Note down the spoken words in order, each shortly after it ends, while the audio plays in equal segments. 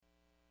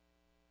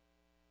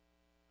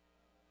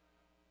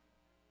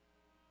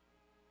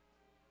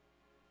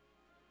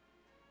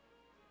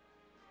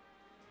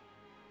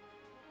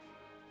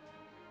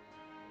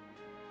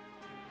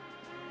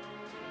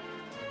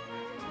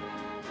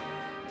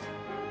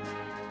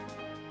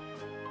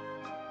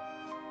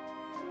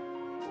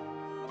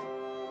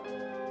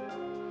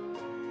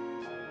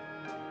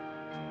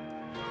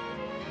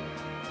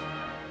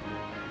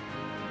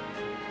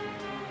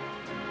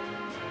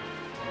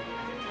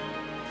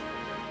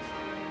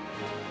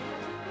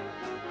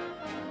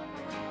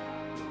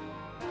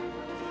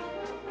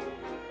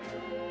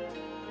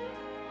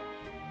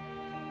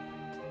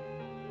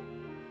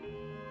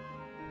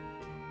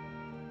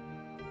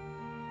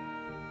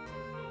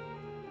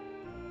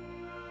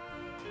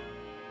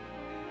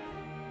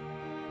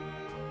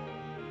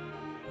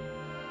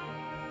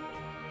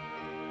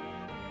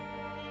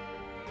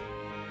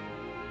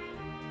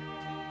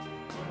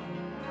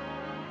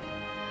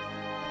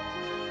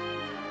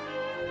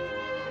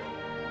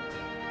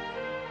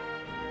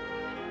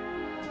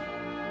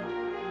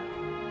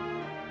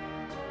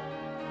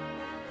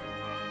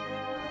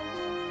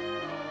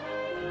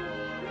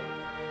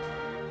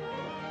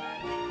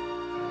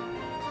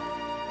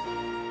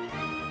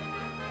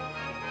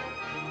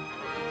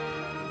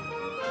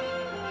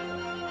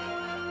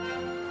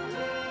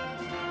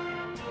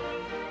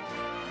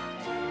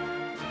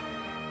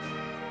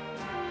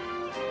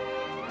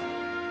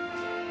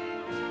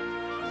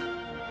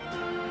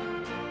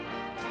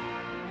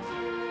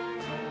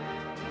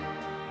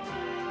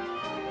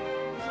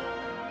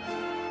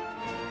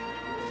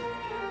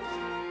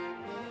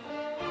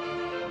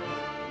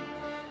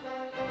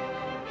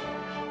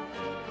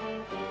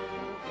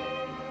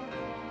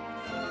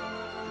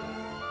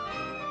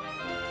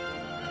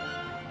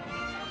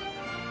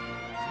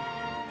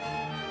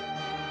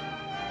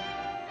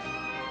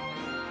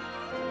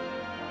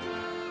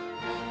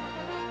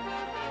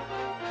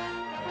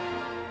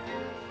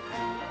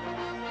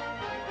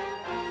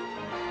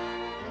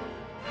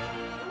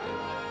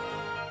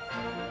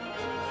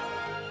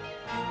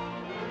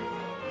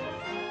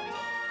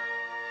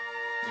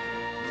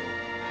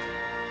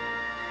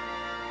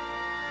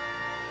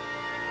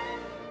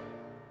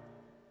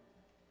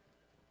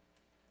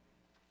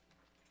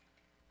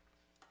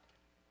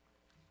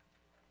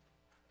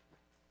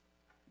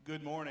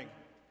Good morning.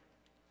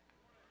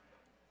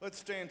 Let's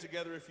stand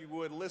together, if you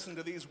would. Listen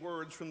to these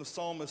words from the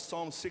psalmist,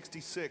 Psalm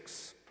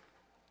 66,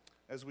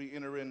 as we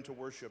enter into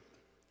worship.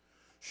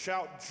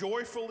 Shout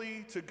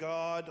joyfully to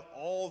God,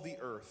 all the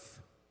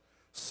earth.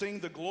 Sing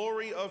the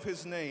glory of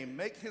his name.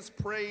 Make his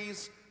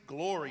praise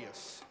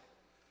glorious.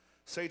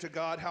 Say to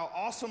God, how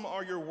awesome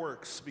are your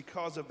works.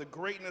 Because of the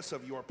greatness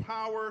of your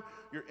power,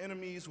 your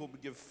enemies will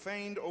give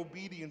feigned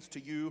obedience to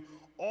you.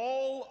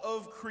 All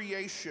of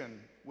creation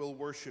will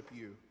worship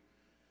you.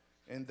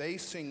 And they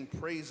sing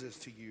praises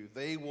to you.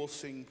 They will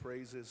sing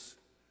praises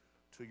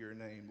to your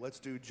name. Let's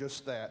do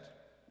just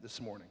that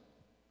this morning.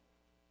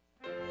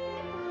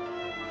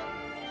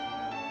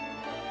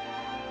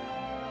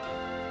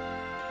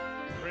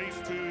 Praise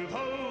to the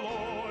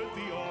Lord,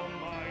 the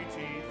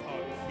Almighty, the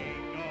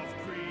King of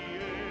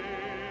creation.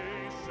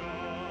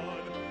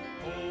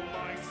 Oh,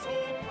 my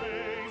soul,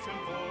 praise him,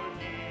 for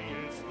he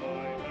is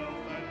thy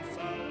health and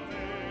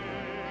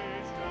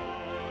salvation.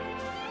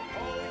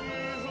 All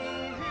ye who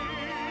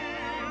hear,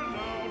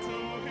 now to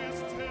his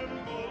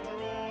temple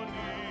draw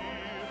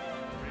near.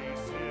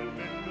 Praise him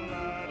in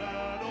glad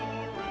adoration.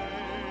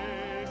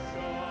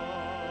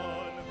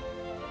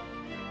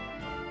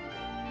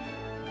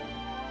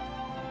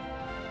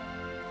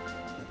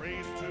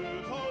 Praise to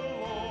the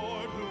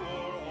Lord, who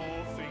o'er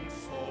all things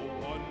so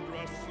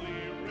wondrously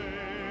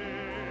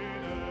reigneth,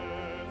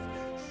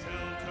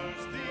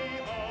 shelters thee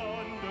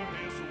under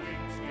his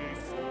wings, yea,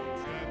 so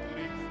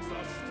gently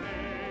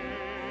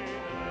sustaineth.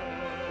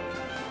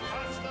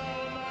 Hast thou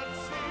not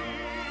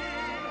seen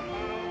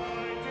how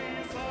thy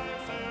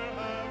desires there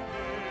have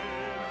been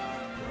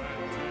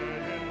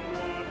granted in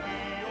what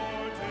he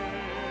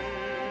ordaineth?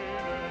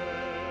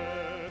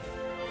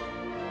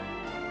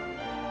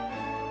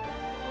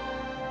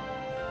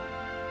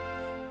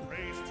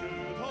 Praise to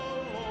the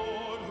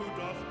Lord, who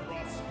doth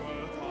prosper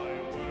thy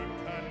work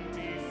and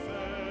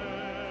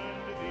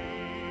defend thee.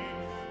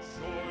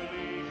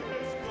 Surely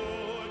his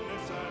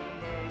goodness and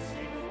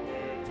mercy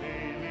will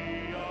daily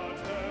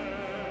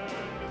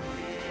attend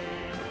thee.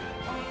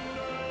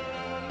 Ponder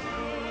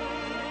anew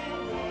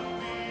what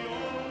the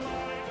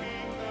Almighty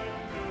can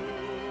do,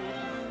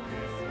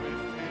 if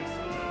with his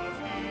love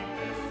he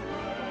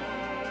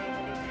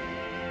befriend thee.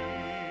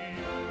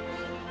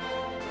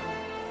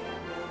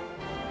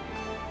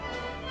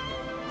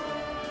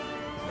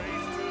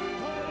 Praise to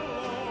the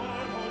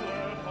Lord, oh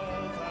let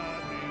all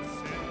that is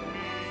in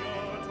me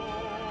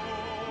adore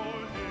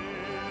him.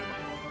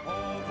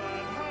 All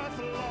that hath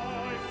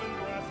life and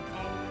breath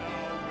come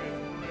now with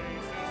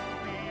praises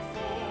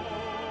before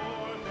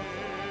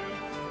him.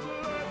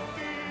 Let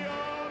the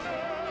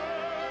amen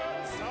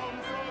sound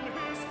from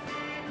his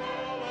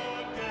people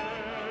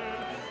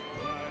again,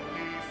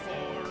 gladly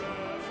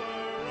forever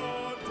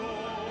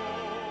adore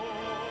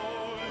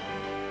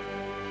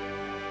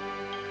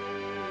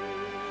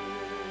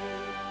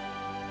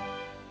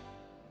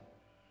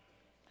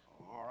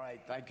All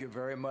right, thank you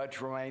very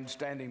much. Remain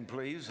standing,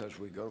 please, as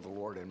we go to the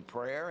Lord in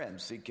prayer and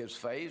seek his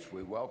face.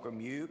 We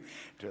welcome you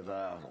to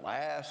the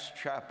last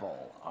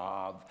chapel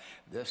of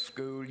this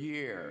school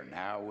year.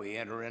 Now we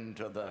enter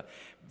into the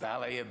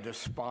Valley of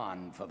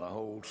Despond for the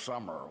whole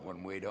summer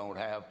when we don't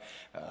have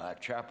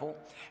chapel.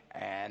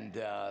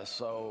 And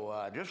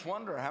so just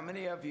wonder how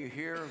many of you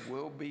here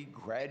will be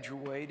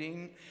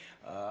graduating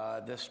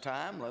this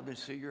time. Let me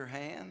see your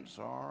hands.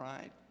 All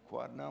right.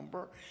 Quad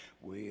number.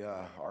 We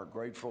are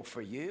grateful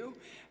for you,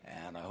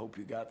 and I hope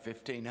you got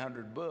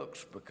 1,500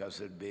 books, because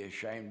it'd be a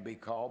shame to be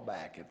called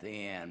back at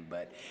the end.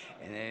 But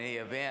in any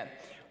event,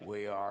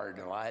 we are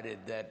delighted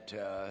that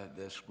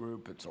this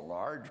group, it's a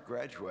large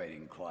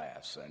graduating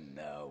class, and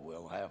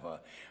we'll have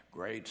a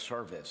great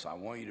service. I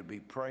want you to be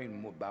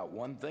praying about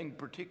one thing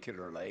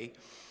particularly.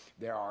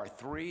 There are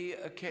 3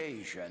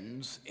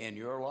 occasions in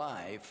your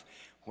life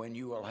when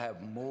you will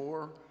have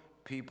more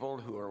people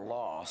who are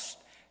lost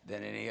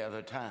than any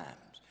other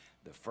times.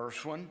 The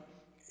first one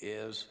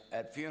is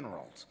at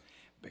funerals,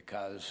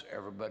 because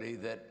everybody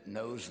that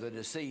knows the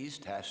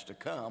deceased has to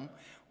come,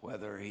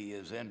 whether he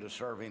is into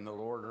serving the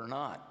Lord or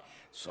not.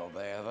 So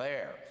they're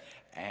there,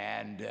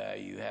 and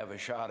you have a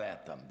shot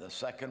at them. The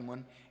second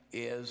one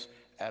is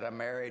at a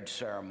marriage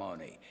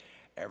ceremony.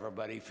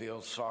 Everybody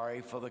feels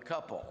sorry for the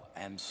couple,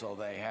 and so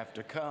they have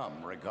to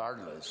come,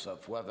 regardless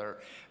of whether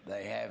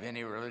they have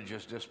any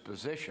religious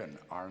disposition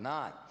or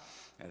not.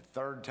 And the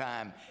third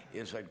time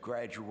is at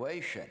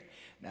graduation.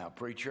 Now,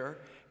 preacher,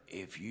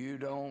 if you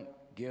don't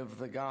give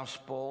the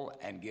gospel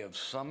and give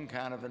some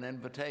kind of an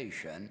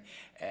invitation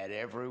at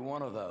every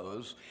one of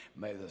those,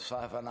 may the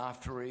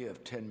siphonoptery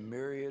of 10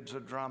 myriads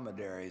of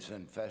dromedaries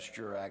infest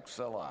your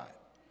axilli.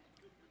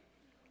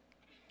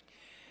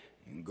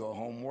 You can go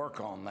home, work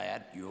on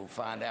that. You'll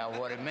find out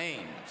what it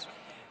means.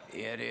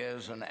 It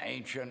is an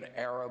ancient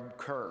Arab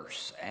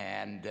curse,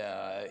 and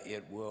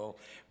it will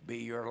be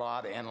your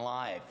lot in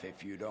life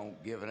if you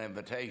don't give an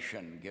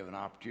invitation, give an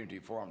opportunity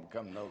for them to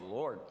come to know the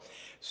Lord.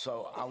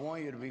 So I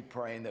want you to be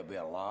praying. There'll be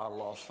a lot of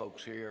lost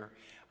folks here.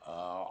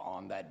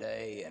 on that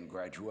day and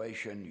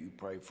graduation. You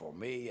pray for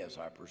me as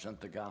I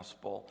present the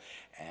gospel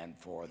and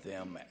for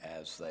them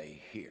as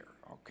they hear.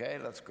 Okay,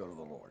 let's go to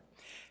the Lord.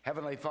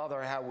 Heavenly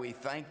Father, how we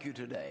thank you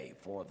today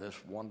for this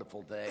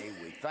wonderful day.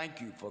 We thank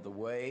you for the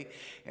way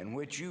in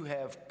which you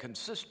have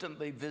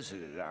consistently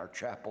visited our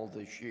chapel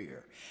this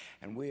year.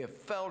 And we have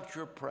felt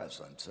your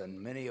presence,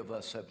 and many of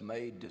us have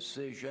made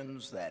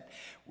decisions that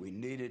we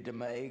needed to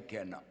make,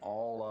 and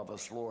all of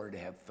us, Lord,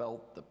 have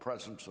felt the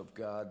presence of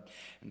God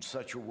in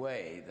such a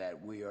way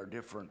that we are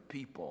different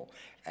people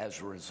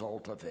as a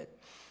result of it.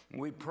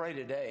 We pray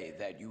today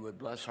that you would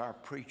bless our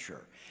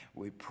preacher.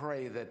 We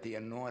pray that the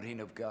anointing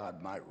of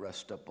God might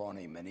rest upon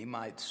him and he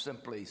might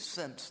simply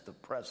sense the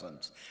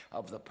presence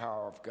of the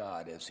power of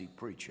God as he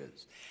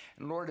preaches.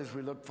 And Lord, as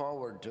we look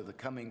forward to the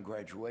coming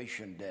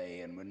graduation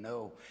day and we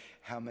know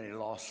how many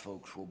lost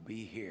folks will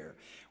be here,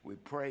 we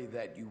pray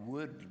that you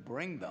would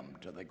bring them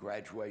to the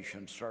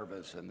graduation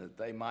service and that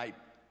they might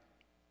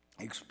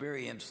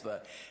experience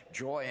the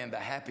joy and the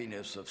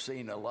happiness of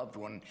seeing a loved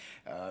one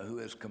who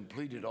has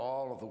completed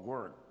all of the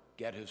work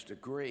get his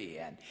degree.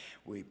 And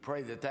we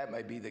pray that that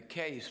may be the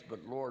case,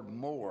 but Lord,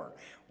 more,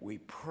 we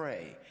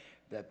pray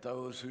that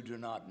those who do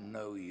not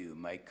know you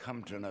may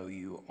come to know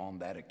you on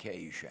that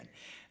occasion.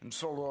 And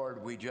so,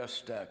 Lord, we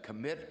just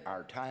commit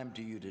our time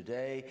to you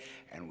today,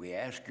 and we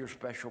ask your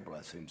special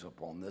blessings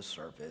upon this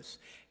service.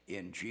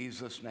 In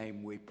Jesus'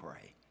 name we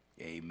pray.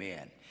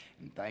 Amen.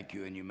 And thank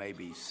you, and you may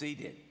be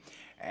seated.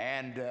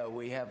 And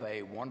we have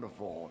a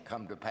wonderful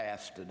come to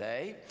pass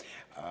today,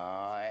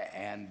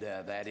 and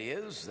that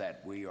is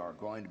that we are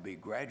going to be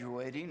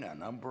graduating a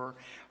number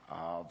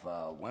of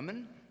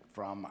women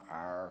from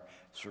our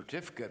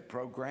certificate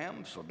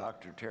program. So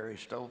Dr. Terry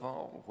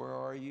Stovall, where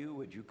are you?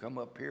 Would you come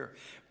up here,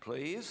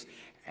 please?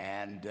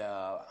 And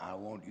I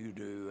want you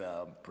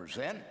to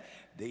present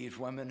these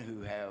women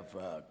who have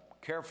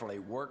carefully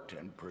worked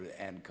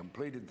and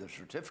completed the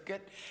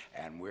certificate,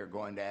 and we're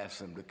going to ask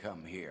them to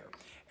come here.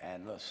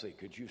 And let's see,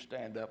 could you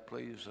stand up,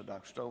 please,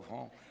 Dr.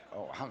 Stovall?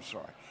 Oh, I'm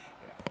sorry.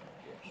 Yeah.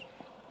 Yes.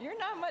 You're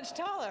not much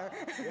taller.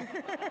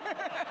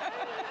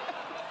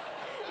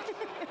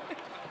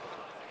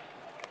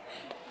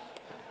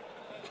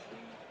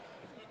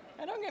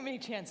 I don't get many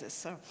chances,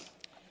 so.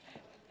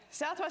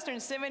 Southwestern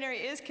Seminary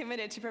is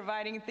committed to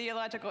providing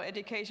theological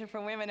education for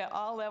women at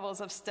all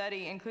levels of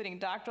study, including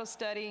doctoral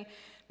study,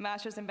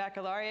 master's and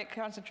baccalaureate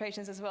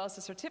concentrations, as well as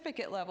the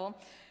certificate level.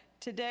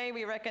 Today,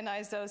 we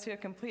recognize those who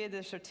have completed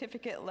the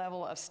certificate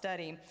level of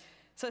study.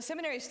 So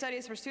seminary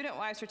studies for student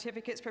wives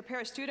certificates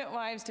prepare student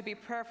wives to be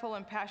prayerful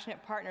and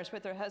passionate partners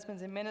with their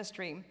husbands in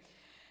ministry.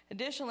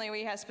 Additionally,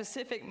 we have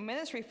specific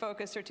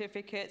ministry-focused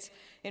certificates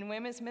in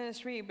women's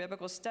ministry,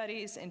 biblical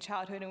studies, and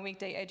childhood and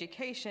weekday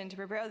education to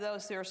prepare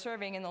those who are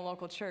serving in the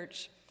local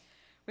church.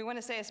 We want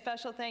to say a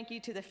special thank you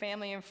to the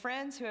family and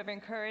friends who have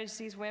encouraged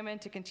these women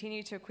to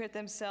continue to equip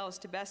themselves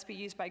to best be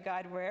used by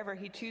God wherever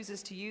he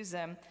chooses to use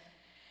them.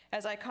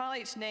 As I call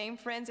each name,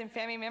 friends and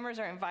family members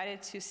are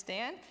invited to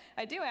stand.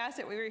 I do ask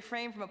that we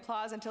refrain from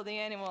applause until the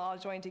end, and we'll all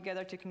join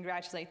together to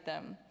congratulate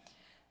them.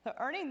 So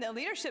earning the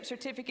Leadership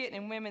Certificate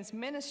in Women's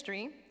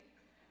Ministry,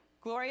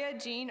 Gloria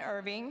Jean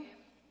Irving,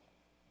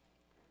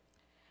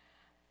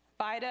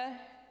 Vida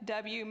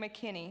W.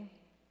 McKinney.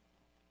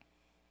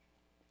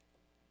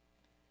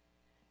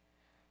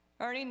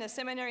 Earning the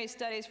Seminary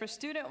Studies for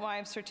Student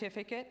Wives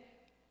Certificate,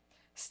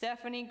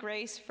 Stephanie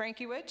Grace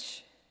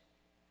Frankiewicz,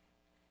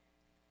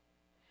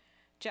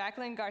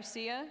 Jacqueline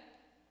Garcia,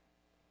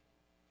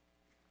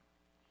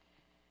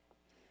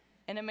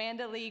 and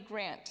Amanda Lee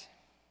Grant.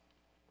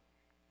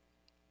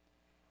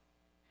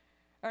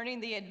 Earning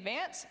the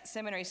Advanced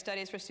Seminary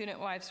Studies for Student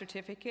Wives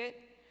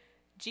Certificate,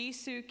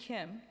 Ji-Soo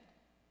Kim.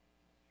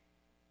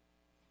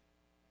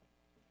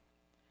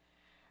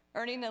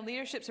 Earning the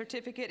Leadership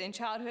Certificate in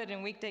Childhood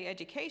and Weekday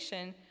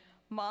Education,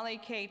 Molly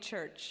K.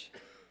 Church.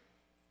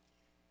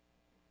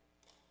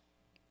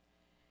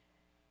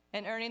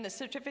 And earning the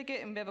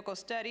Certificate in Biblical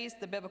Studies,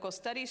 the Biblical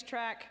Studies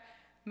track,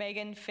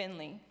 Megan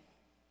Finley.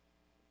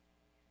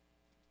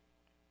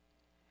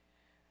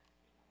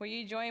 Will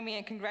you join me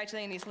in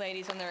congratulating these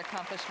ladies on their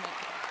accomplishment?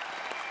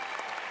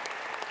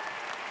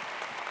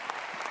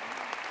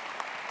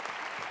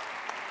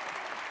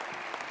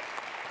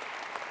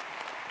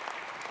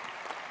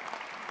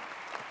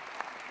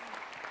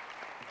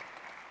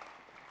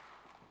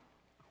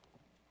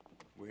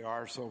 We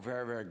are so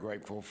very, very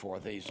grateful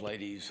for these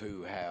ladies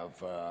who have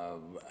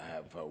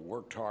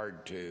worked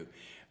hard to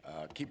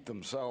keep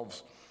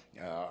themselves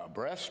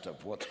abreast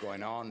of what's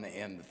going on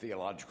in the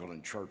theological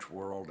and church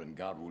world, and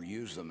God will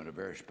use them in a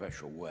very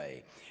special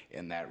way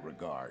in that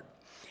regard.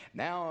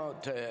 Now,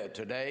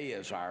 today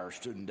is our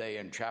student day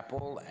in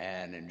chapel,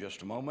 and in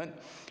just a moment,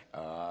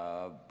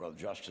 Brother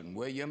Justin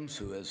Williams,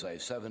 who is a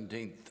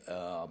 17th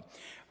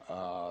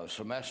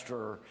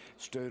semester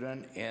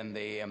student in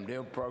the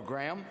MDiv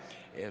program,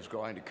 is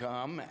going to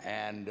come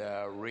and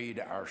read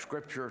our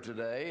scripture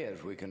today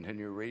as we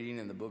continue reading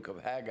in the book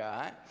of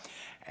Haggai.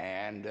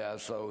 And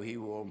so he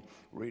will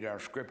read our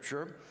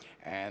scripture,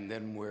 and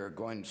then we're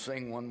going to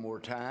sing one more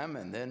time,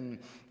 and then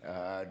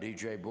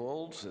DJ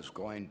Bulls is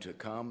going to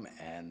come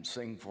and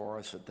sing for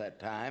us at that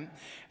time.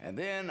 And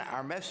then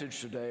our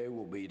message today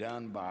will be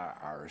done by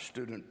our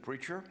student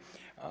preacher,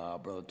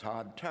 Brother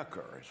Todd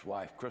Tucker. His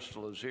wife,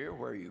 Crystal, is here.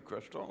 Where are you,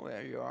 Crystal?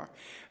 There you are.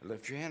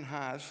 Lift your hand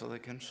high so they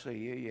can see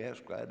you. Yes,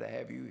 glad to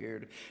have you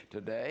here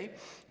today.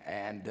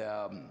 And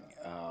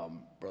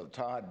Brother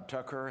Todd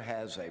Tucker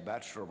has a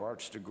Bachelor of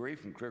Arts degree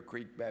from Clear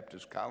Creek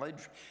Baptist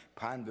College,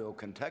 Pineville,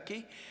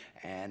 Kentucky,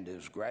 and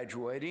is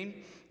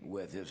graduating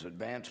with his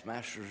Advanced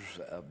Master's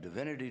of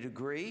Divinity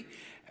degree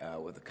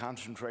with a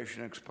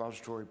concentration in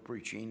expository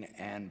preaching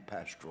and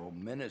pastoral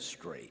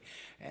ministry.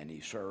 And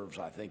he serves,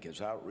 I think,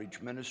 as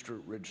outreach minister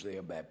at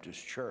Ridgedale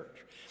Baptist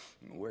Church.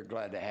 We're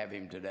glad to have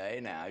him today.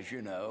 Now, as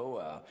you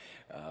know,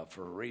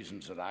 for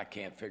reasons that I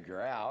can't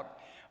figure out,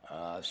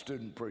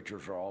 student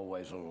preachers are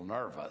always a little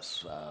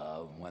nervous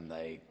when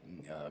they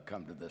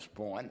come to this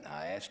point.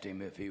 I asked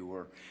him if he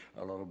were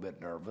a little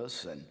bit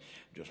nervous, and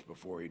just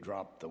before he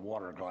dropped the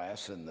water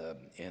glass in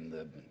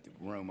the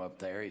room up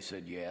there, he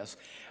said yes.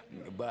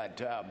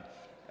 But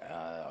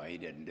he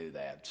didn't do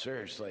that,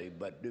 seriously.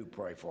 But do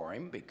pray for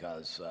him,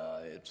 because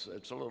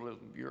it's a little,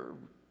 you're a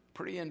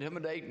pretty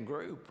intimidating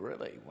group,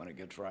 really, when it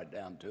gets right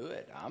down to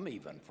it. I'm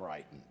even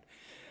frightened.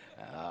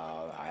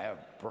 I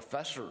have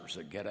professors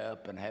that get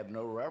up and have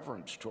no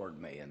reverence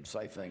toward me and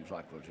say things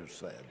like what you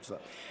said. So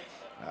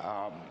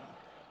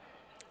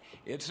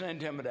it's an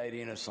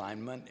intimidating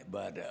assignment,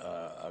 but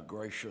a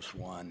gracious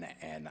one,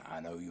 and I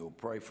know you'll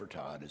pray for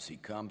Todd as he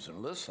comes,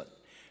 and listen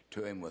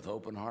to him with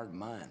open heart and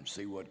mind.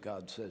 See what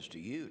God says to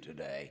you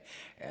today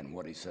and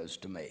what he says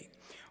to me.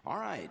 All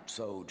right,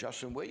 so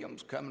Justin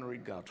Williams, come and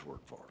read God's word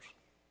for us.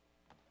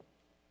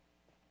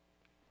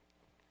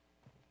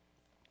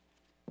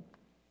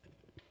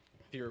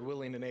 If you are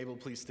willing and able,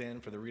 please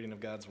stand for the reading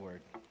of God's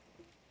word.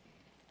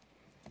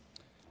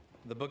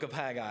 The book of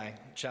Haggai,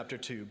 chapter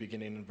 2,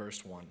 beginning in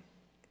verse 1.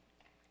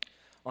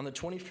 On the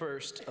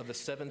 21st of the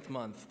 7th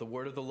month, the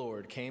word of the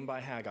Lord came by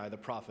Haggai the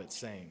prophet,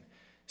 saying,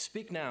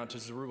 Speak now to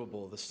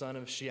Zerubbabel, the son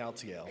of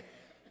Shealtiel,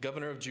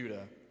 governor of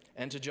Judah,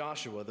 and to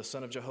Joshua, the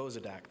son of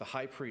Jehozadak, the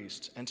high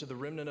priest, and to the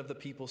remnant of the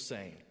people,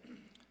 saying,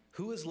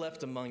 Who is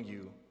left among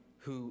you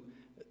who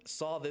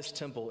saw this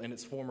temple in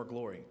its former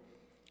glory?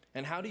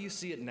 And how do you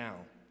see it now?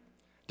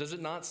 Does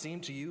it not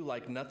seem to you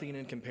like nothing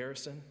in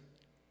comparison?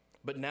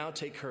 But now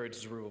take courage,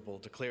 Zerubbabel,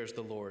 declares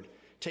the Lord.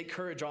 Take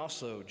courage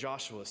also,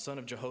 Joshua, son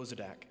of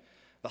Jehozadak,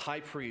 the high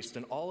priest,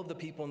 and all of the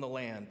people in the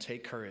land.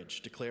 Take courage,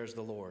 declares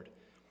the Lord.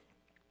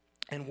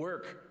 And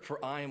work,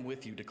 for I am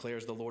with you,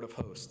 declares the Lord of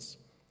hosts.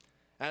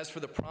 As for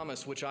the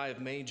promise which I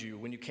have made you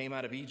when you came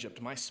out of Egypt,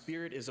 my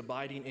spirit is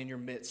abiding in your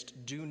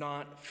midst. Do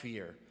not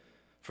fear,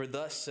 for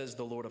thus says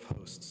the Lord of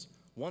hosts.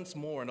 Once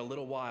more in a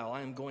little while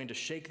I am going to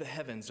shake the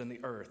heavens and the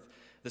earth,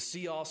 the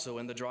sea also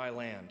and the dry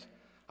land.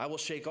 I will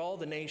shake all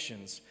the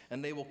nations,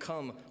 and they will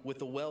come with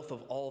the wealth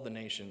of all the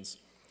nations.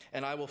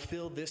 And I will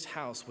fill this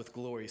house with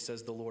glory,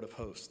 says the Lord of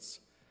hosts.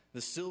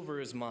 The silver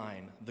is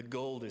mine, the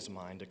gold is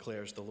mine,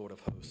 declares the Lord of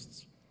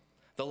hosts.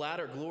 The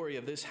latter glory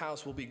of this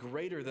house will be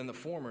greater than the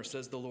former,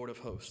 says the Lord of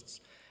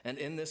hosts. And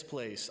in this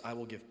place I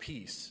will give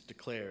peace,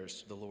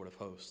 declares the Lord of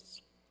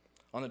hosts.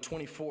 On the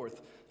 24th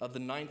of the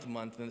 9th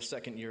month in the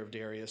 2nd year of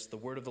Darius, the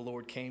word of the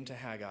Lord came to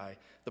Haggai,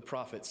 the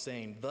prophet,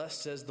 saying, Thus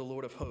says the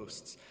Lord of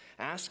hosts,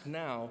 ask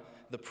now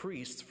the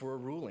priests for a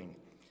ruling.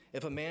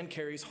 If a man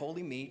carries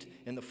holy meat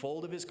in the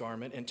fold of his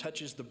garment and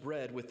touches the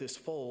bread with this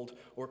fold,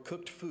 or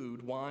cooked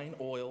food, wine,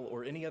 oil,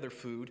 or any other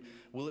food,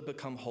 will it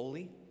become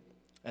holy?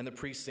 And the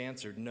priests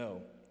answered,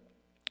 No.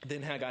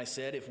 Then Haggai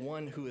said, If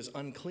one who is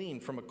unclean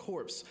from a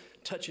corpse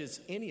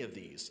touches any of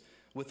these,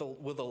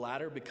 will the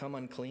latter become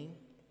unclean?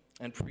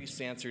 And priests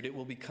answered, It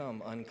will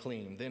become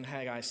unclean. Then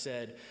Haggai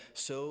said,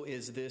 So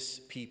is this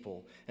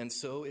people, and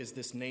so is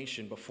this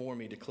nation before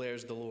me,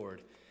 declares the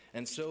Lord.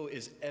 And so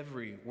is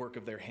every work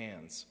of their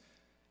hands.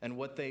 And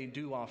what they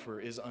do offer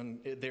is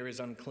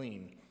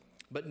unclean.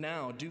 But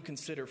now do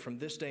consider from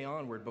this day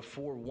onward,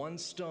 before one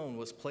stone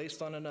was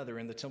placed on another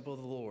in the temple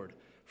of the Lord,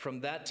 from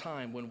that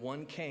time when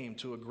one came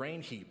to a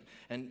grain heap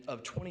and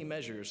of 20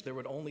 measures, there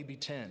would only be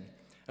 10.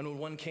 And when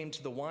one came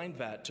to the wine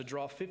vat to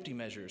draw 50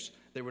 measures,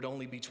 there would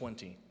only be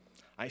 20.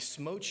 I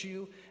smote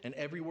you and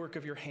every work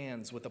of your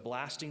hands with a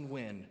blasting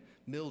wind,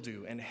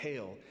 mildew, and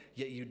hail,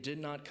 yet you did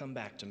not come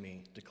back to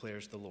me,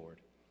 declares the Lord.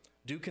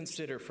 Do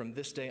consider from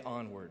this day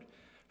onward,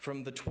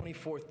 from the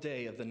 24th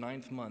day of the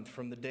 9th month,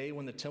 from the day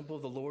when the temple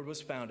of the Lord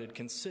was founded,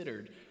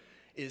 considered,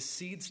 is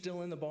seed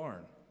still in the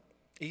barn?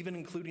 Even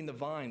including the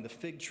vine, the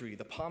fig tree,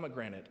 the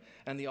pomegranate,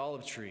 and the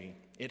olive tree,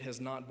 it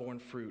has not borne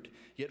fruit.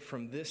 Yet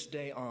from this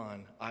day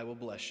on, I will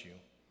bless you.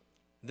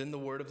 Then the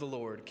word of the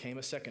Lord came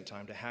a second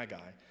time to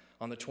Haggai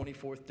on the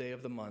 24th day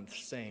of the month,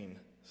 saying,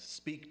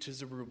 Speak to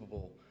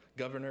Zerubbabel,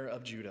 governor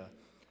of Judah.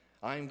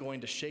 I am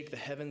going to shake the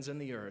heavens and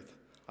the earth.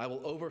 I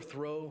will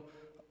overthrow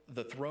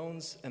the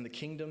thrones and the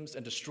kingdoms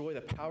and destroy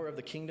the power of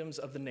the kingdoms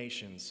of the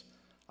nations.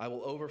 I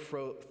will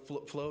overthrow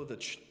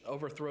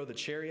the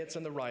chariots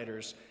and the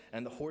riders,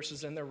 and the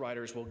horses and their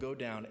riders will go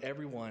down,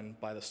 every one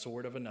by the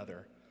sword of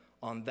another.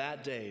 On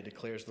that day,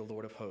 declares the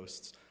Lord of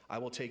hosts, I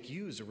will take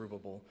you,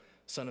 Zerubbabel,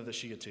 son of the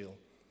Shealtiel,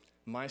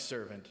 my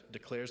servant,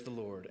 declares the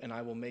Lord, and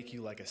I will make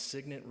you like a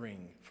signet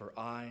ring, for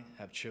I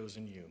have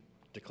chosen you,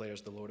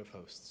 declares the Lord of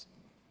hosts.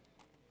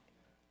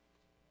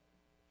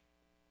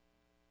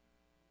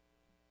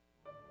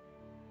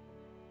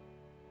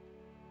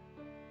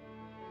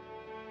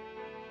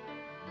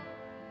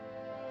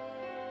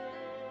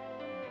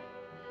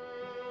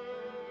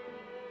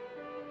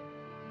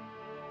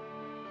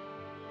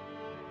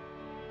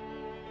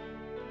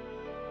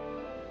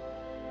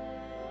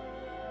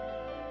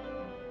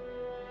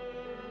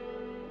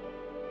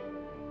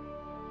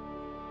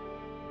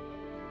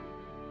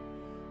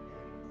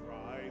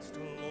 Christ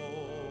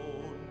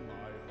alone,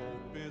 my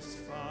hope is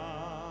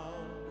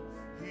found.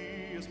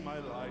 He is my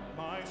light,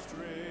 my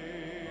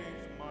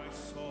strength, my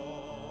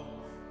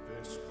song.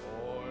 This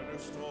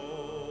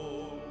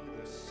cornerstone,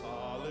 this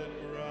solid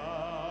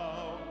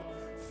ground,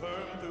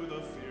 firm through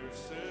the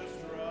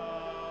fiercest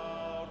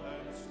drought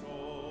and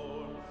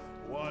storm.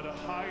 What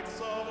heights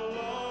of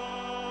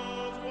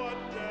love, what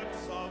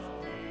depths of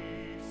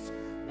peace,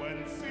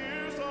 when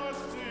fears are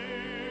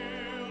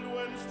stilled,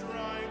 when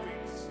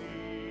striving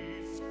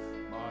cease.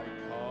 My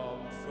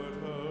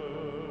comforter,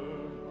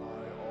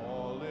 my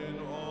all in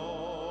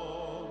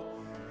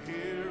all,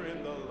 here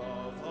in the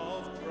love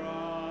of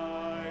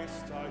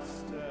Christ I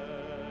stand.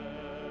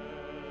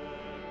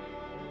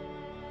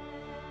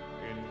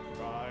 In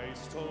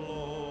Christ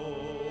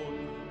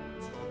alone,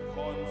 who took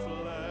on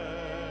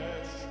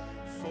flesh,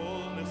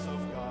 fullness of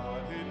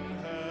God in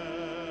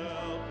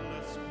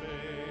helpless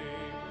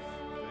babe,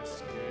 this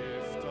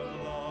gift of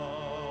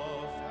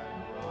love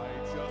and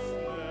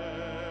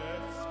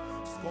righteousness,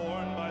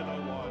 scorned by the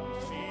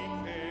ones he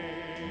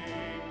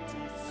came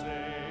to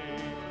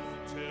save,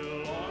 till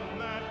on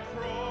that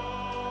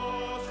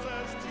cross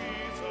as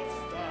Jesus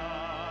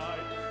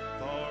died,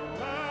 the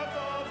wrath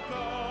of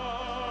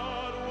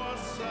God was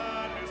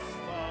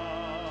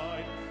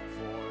satisfied,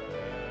 for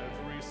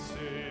every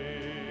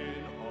sin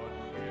on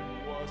him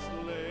was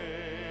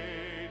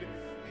laid.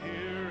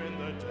 Here in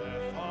the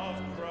death of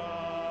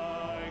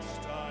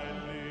Christ I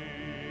live.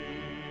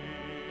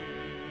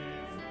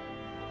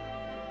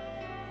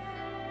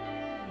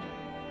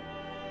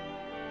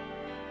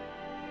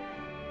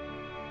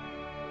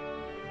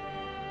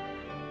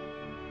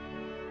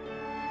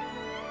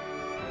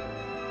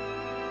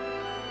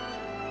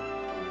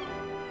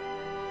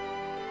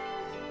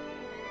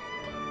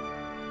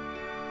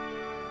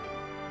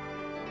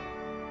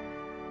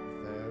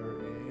 There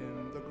in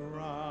the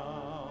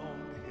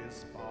ground his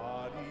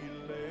body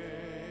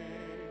lay,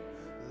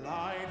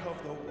 light of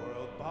the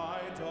world by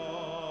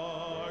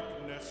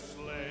darkness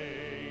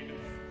slain,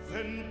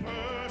 then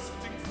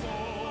bursting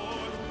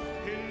forth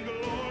in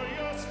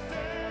glorious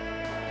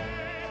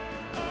day,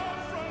 up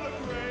from the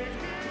grave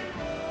he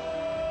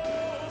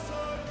rose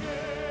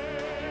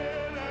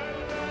again, and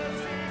as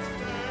he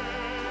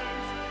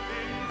stands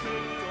in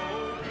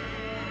victory,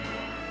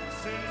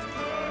 since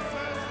curse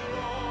has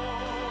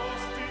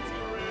lost its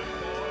grip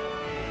on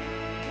me,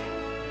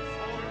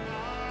 for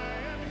I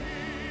am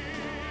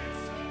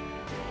his and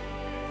he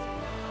is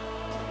mine.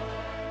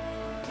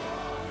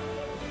 All the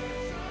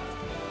precious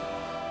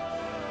blood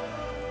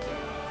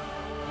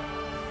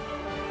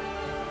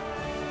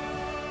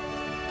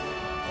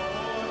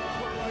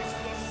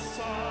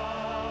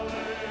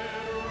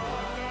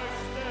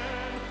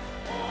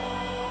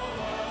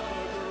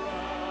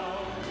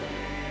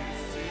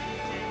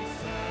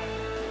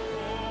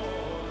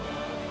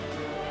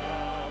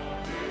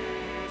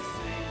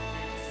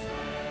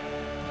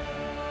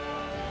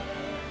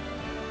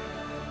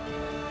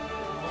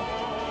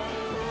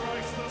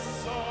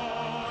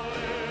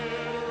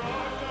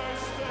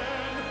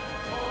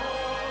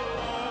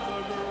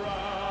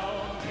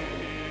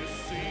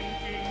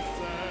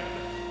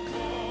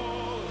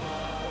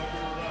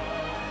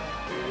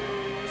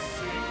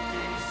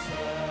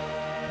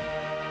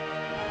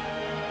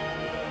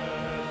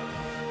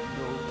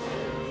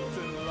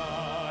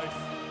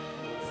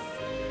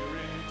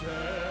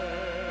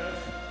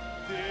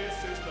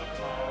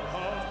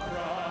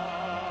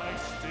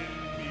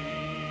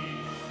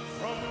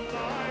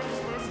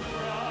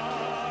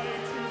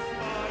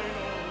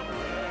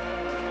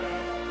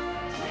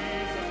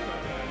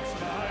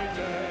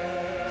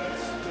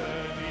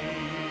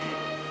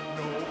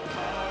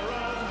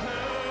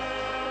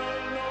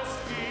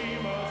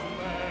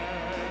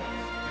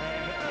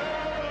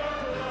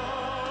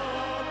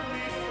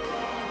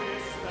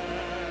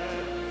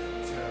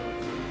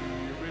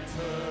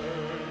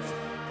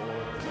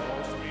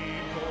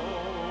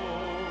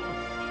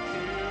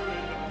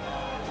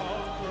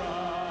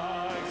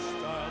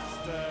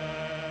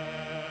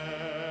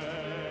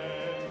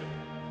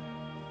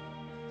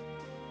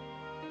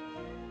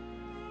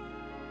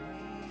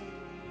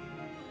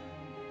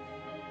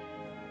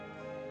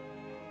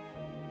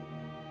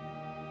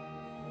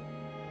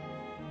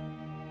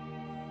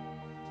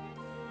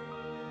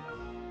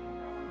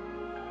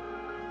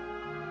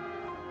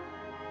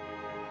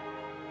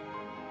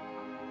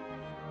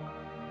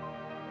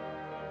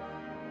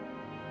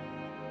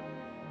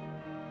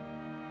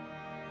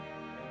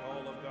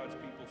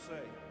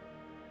say.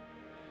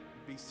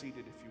 Be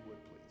seated if you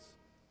would, please.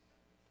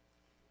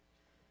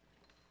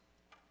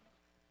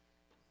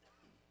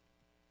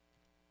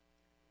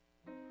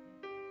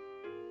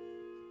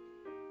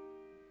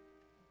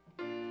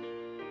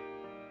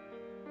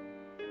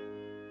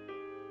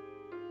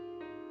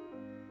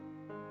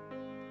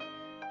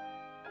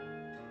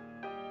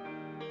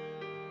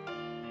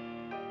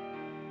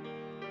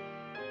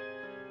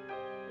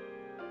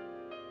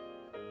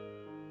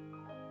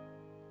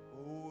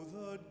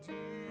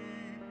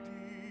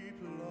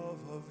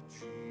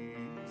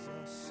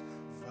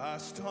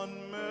 Vast,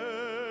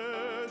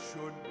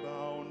 unmeasured,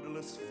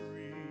 boundless,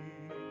 free,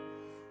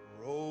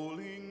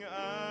 rolling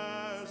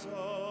as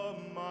a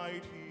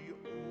mighty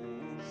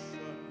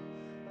ocean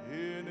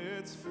in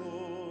its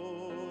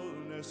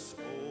fullness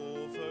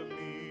over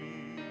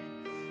me,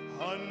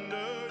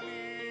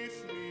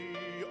 underneath me,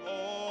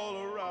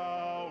 all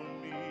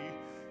around me,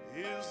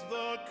 is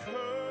the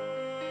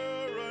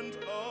current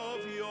of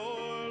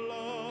your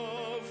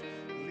love,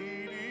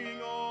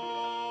 leading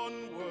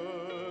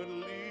onward,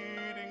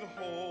 leading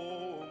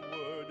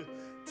homeward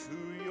to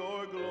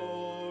your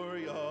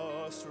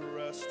glorious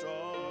rest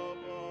above.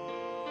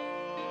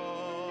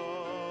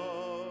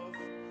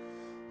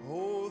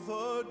 Oh,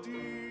 the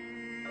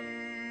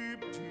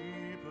deep,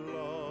 deep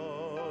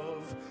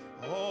love,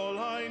 all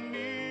I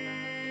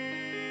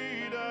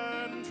need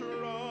and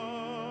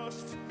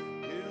trust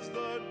is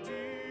the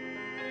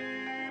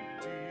deep,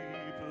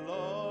 deep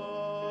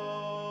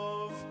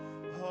love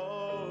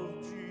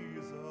of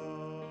Jesus.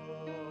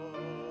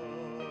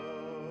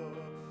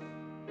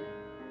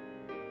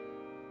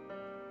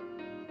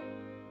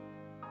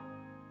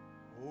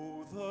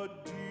 Oh, the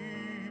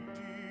deep,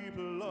 deep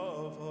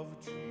love of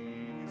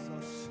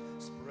Jesus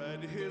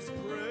spread his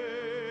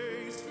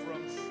praise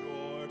from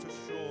shore to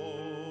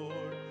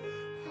shore.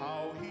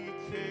 How he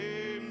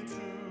came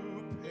to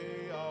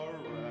pay our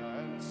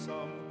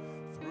ransom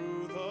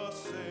through the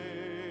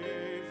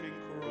saving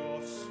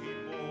cross he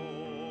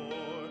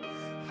bore.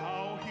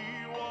 How he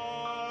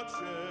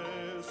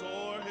watches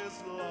o'er his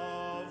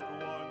loved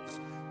ones,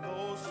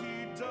 those he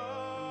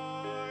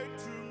died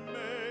to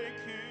make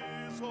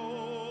his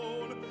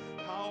own.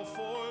 How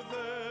for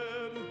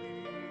them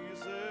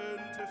he's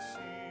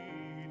interceding,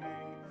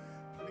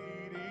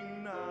 pleading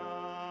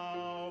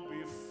now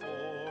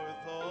before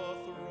the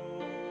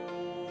throne.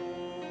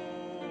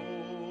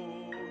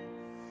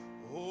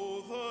 Oh,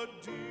 the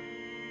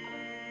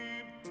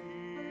deep,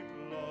 deep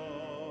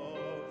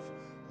love,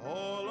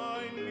 all I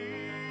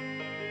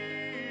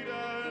need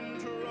and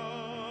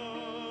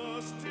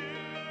trust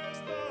is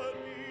the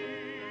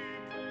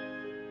deep,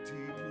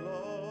 deep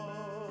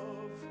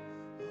love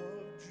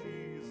of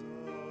Jesus.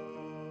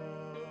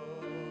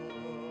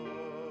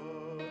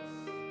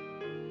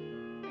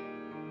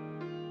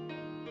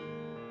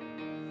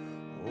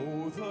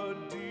 Oh, the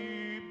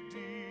deep,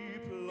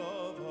 deep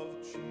love of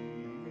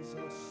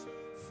Jesus,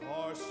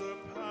 far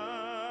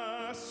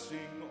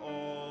surpassing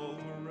all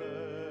the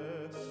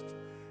rest.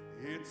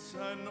 It's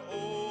an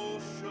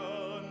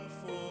ocean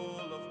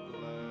full of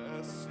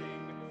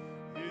blessing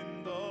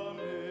in the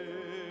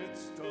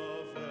midst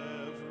of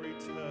every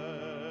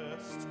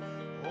test.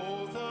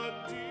 Oh, the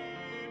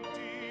deep,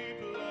 deep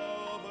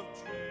love of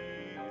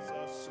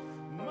Jesus,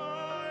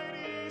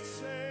 mighty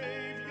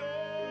Savior,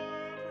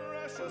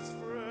 precious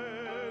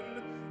friend,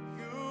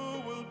 you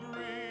will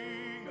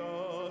bring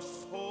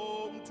us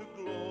home to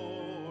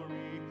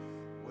glory,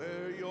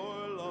 where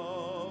your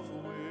love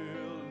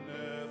will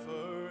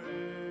never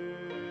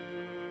end.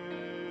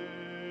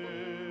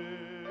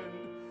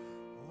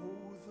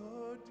 Oh,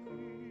 the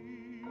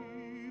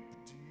deep,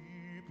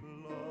 deep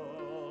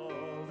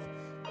love,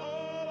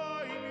 all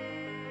I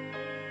need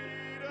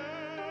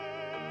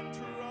and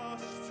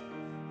trust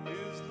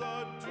is the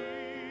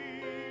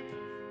deep,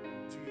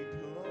 deep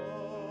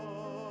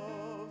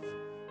love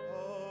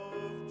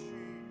of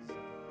Jesus.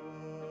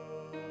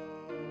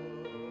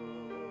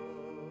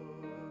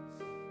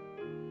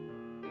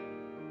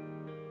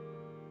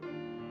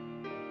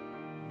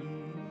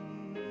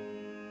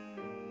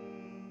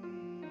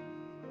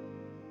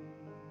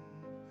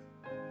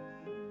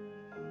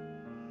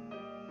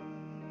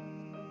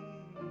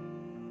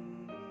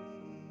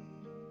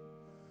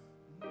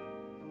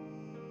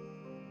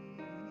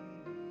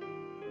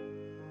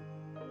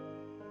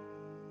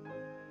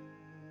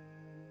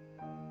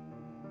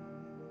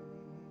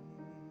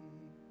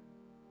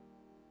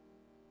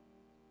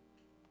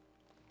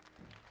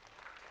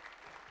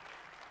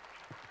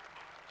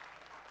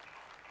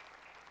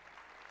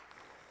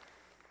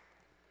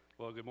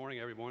 Well, good morning,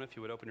 everyone. If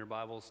you would open your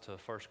Bibles to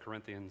 1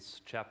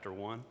 Corinthians chapter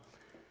 1.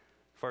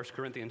 1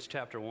 Corinthians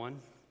chapter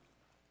 1.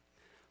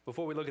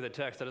 Before we look at the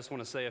text, I just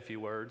want to say a few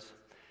words.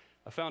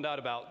 I found out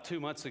about 2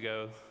 months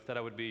ago that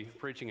I would be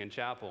preaching in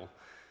chapel.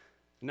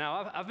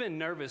 Now, I've been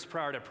nervous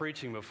prior to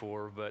preaching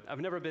before, but I've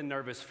never been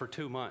nervous for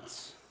 2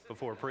 months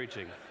before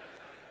preaching.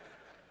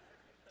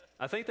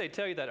 I think they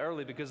tell you that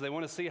early because they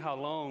want to see how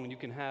long you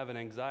can have an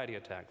anxiety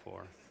attack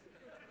for.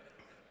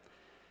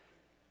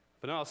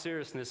 But in all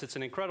seriousness, it's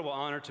an incredible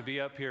honor to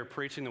be up here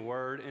preaching the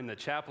word in the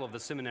chapel of the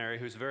seminary,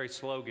 whose very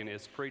slogan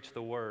is preach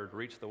the word,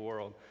 reach the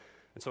world.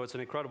 And so it's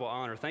an incredible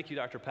honor. Thank you,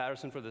 Dr.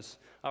 Patterson, for this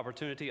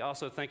opportunity.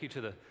 Also, thank you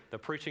to the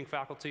preaching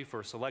faculty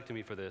for selecting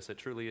me for this. It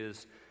truly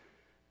is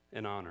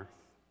an honor.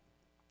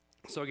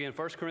 So again,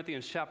 1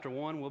 Corinthians chapter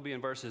 1, we'll be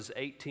in verses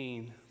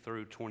 18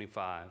 through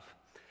 25.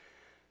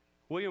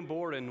 William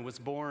Borden was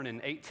born in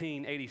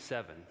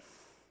 1887.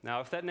 Now,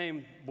 if that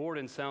name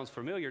Borden sounds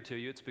familiar to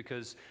you, it's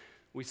because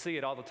we see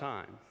it all the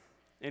time.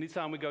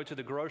 Anytime we go to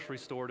the grocery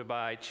store to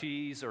buy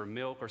cheese or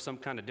milk or some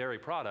kind of dairy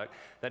product,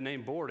 that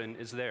name Borden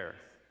is there.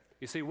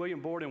 You see, William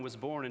Borden was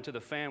born into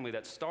the family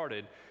that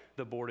started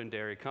the Borden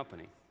Dairy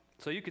Company.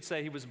 So you could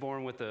say he was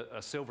born with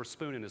a silver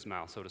spoon in his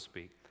mouth, so to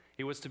speak.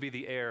 He was to be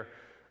the heir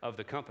of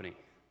the company.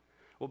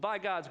 Well, by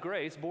God's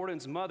grace,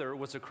 Borden's mother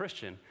was a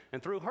Christian,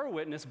 and through her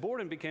witness,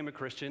 Borden became a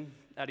Christian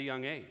at a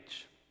young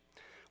age.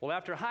 Well,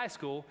 after high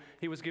school,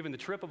 he was given the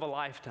trip of a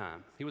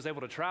lifetime. He was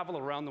able to travel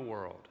around the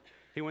world.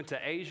 He went to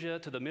Asia,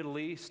 to the Middle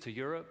East, to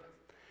Europe.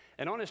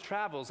 And on his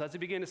travels, as he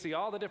began to see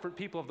all the different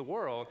people of the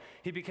world,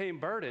 he became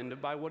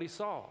burdened by what he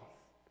saw.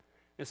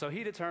 And so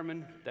he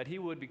determined that he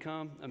would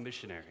become a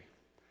missionary.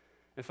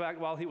 In fact,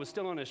 while he was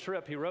still on his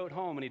trip, he wrote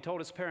home and he told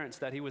his parents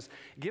that he was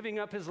giving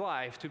up his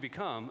life to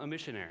become a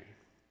missionary.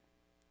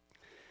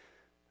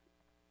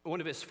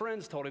 One of his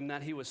friends told him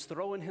that he was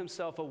throwing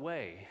himself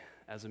away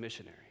as a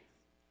missionary.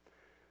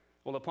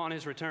 Well, upon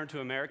his return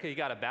to America, he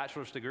got a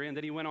bachelor's degree, and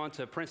then he went on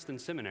to Princeton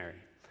Seminary.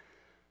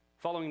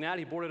 Following that,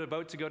 he boarded a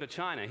boat to go to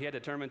China. He had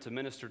determined to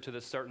minister to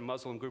this certain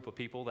Muslim group of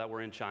people that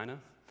were in China.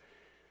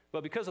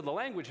 But because of the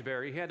language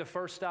barrier, he had to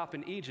first stop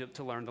in Egypt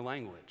to learn the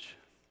language.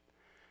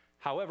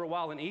 However,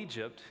 while in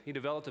Egypt, he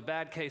developed a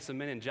bad case of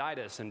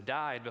meningitis and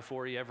died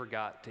before he ever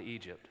got to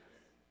Egypt.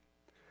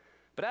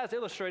 But as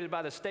illustrated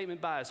by the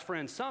statement by his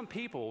friends, some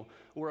people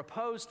were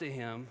opposed to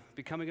him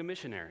becoming a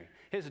missionary.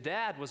 His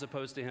dad was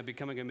opposed to him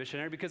becoming a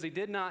missionary because he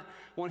did not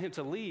want him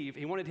to leave.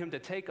 He wanted him to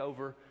take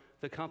over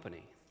the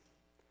company.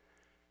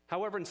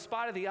 However, in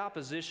spite of the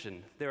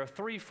opposition, there are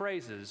three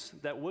phrases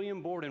that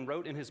William Borden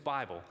wrote in his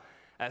Bible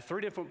at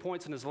three different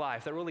points in his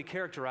life that really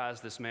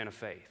characterize this man of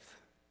faith.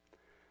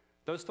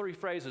 Those three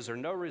phrases are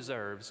no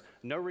reserves,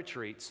 no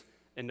retreats,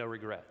 and no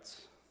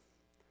regrets.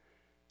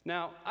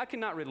 Now, I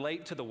cannot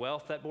relate to the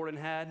wealth that Borden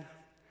had,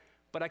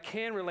 but I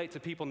can relate to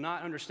people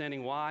not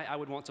understanding why I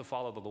would want to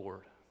follow the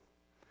Lord.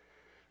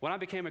 When I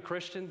became a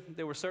Christian,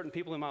 there were certain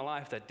people in my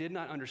life that did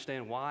not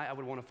understand why I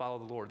would want to follow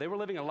the Lord. They were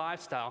living a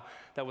lifestyle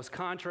that was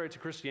contrary to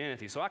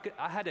Christianity, so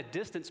I had to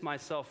distance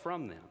myself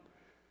from them.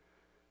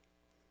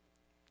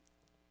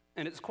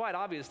 And it's quite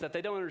obvious that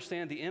they don't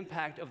understand the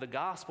impact of the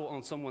gospel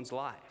on someone's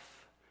life.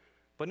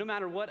 But no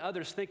matter what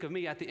others think of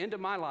me, at the end of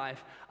my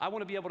life, I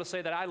want to be able to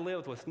say that I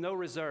lived with no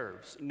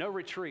reserves, no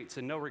retreats,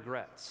 and no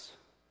regrets.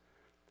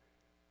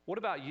 What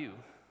about you?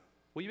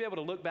 Will you be able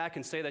to look back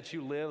and say that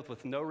you lived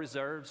with no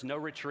reserves, no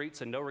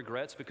retreats, and no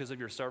regrets because of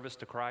your service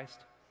to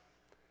Christ?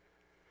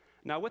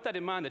 Now, with that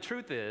in mind, the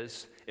truth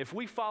is, if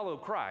we follow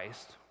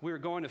Christ, we are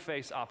going to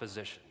face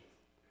opposition,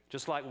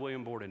 just like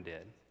William Borden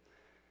did.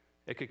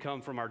 It could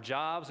come from our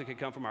jobs, it could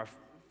come from our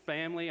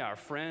family, our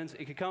friends,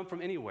 it could come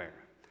from anywhere.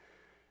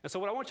 And so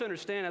what I want you to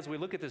understand as we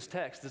look at this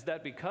text is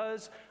that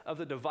because of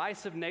the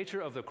divisive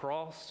nature of the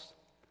cross,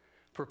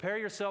 prepare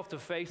yourself to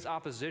face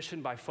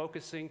opposition by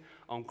focusing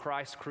on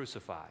Christ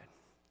crucified.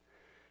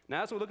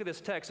 Now, as we look at this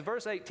text,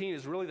 verse 18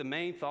 is really the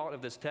main thought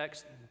of this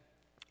text.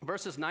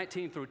 Verses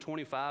 19 through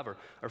 25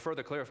 are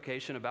further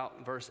clarification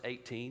about verse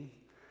 18.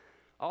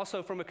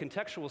 Also, from a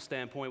contextual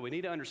standpoint, we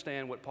need to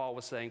understand what Paul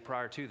was saying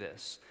prior to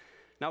this.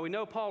 Now, we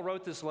know Paul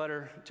wrote this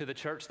letter to the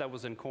church that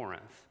was in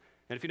Corinth.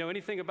 And if you know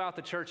anything about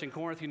the church in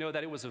Corinth, you know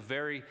that it was a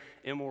very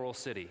immoral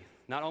city.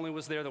 Not only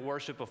was there the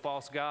worship of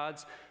false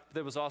gods, but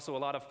there was also a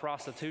lot of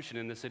prostitution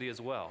in the city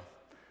as well.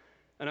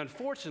 And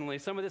unfortunately,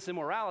 some of this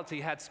immorality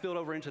had spilled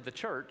over into the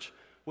church,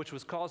 which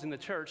was causing the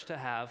church to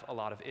have a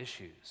lot of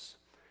issues.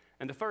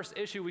 And the first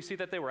issue we see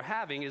that they were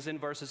having is in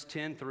verses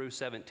 10 through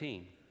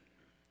 17.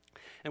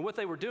 And what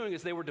they were doing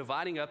is they were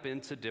dividing up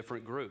into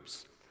different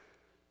groups.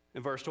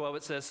 In verse 12,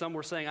 it says, some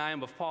were saying, I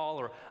am of Paul,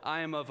 or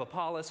I am of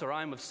Apollos, or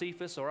I am of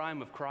Cephas, or I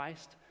am of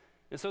Christ.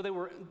 And so they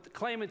were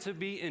claiming to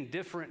be in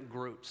different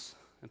groups.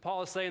 And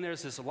Paul is saying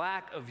there's this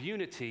lack of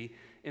unity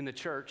in the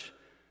church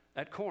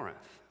at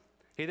Corinth.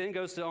 He then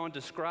goes on to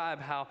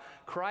describe how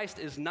Christ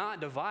is not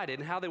divided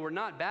and how they were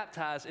not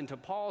baptized into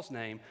Paul's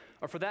name,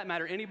 or for that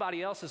matter,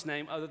 anybody else's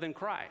name other than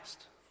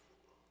Christ.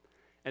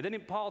 And then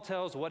Paul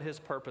tells what his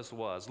purpose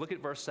was. Look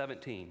at verse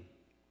 17.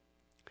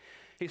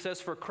 He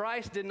says, for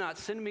Christ did not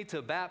send me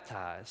to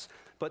baptize,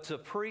 but to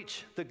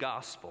preach the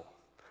gospel,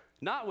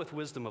 not with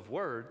wisdom of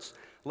words,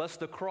 lest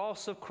the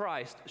cross of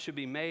Christ should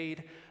be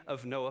made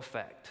of no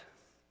effect.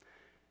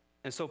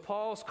 And so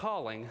Paul's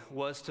calling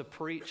was to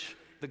preach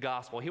the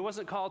gospel. He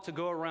wasn't called to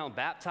go around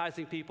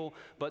baptizing people,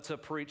 but to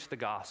preach the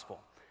gospel.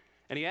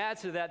 And he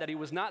adds to that he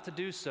was not to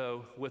do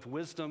so with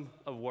wisdom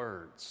of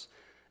words.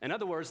 In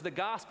other words, the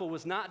gospel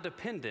was not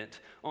dependent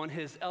on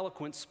his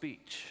eloquent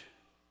speech.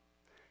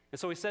 And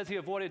so he says he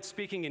avoided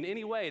speaking in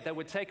any way that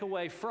would take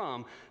away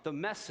from the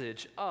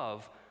message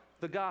of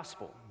the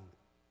gospel.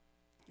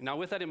 Now,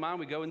 with that in mind,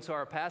 we go into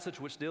our passage,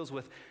 which deals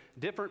with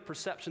different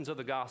perceptions of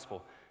the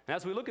gospel. And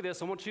as we look at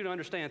this, I want you to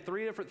understand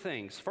three different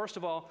things. First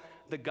of all,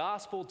 the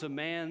gospel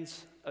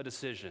demands a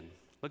decision.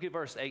 Look at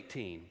verse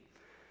 18.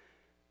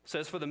 It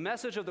says, "For the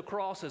message of the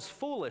cross is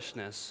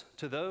foolishness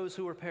to those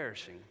who are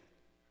perishing,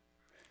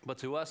 but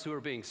to us who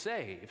are being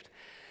saved,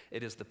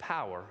 it is the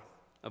power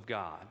of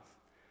God."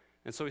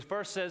 And so he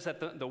first says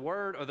that the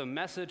word or the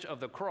message of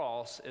the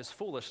cross is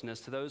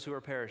foolishness to those who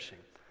are perishing.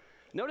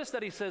 Notice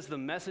that he says the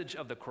message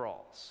of the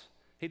cross.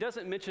 He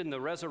doesn't mention the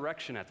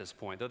resurrection at this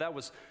point, though that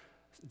was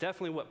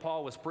definitely what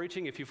Paul was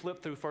preaching. If you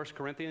flip through 1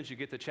 Corinthians, you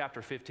get to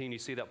chapter 15, you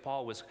see that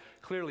Paul was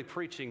clearly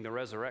preaching the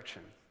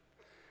resurrection.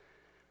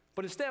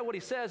 But instead, what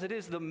he says, it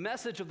is the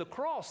message of the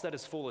cross that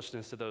is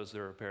foolishness to those that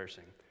are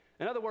perishing.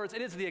 In other words,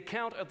 it is the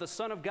account of the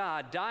Son of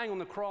God dying on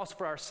the cross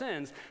for our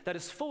sins that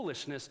is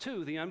foolishness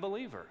to the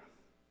unbeliever.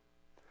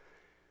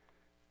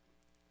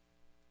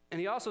 And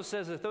he also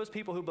says that those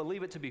people who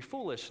believe it to be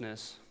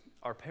foolishness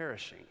are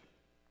perishing.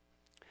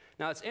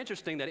 Now, it's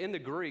interesting that in the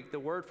Greek, the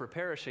word for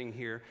perishing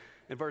here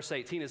in verse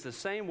 18 is the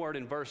same word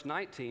in verse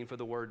 19 for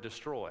the word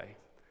destroy.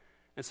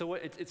 And so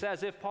it's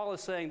as if Paul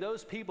is saying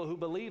those people who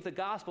believe the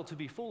gospel to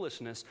be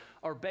foolishness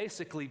are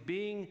basically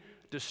being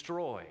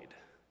destroyed,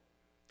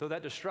 though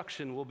that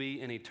destruction will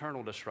be an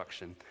eternal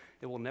destruction.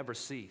 It will never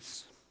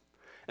cease.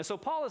 And so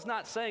Paul is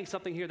not saying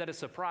something here that is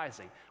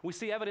surprising. We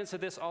see evidence of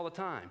this all the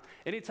time.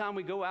 Anytime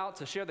we go out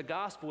to share the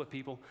gospel with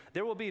people,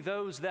 there will be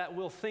those that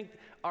will think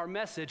our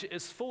message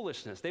is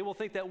foolishness. They will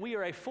think that we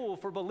are a fool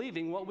for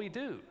believing what we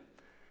do.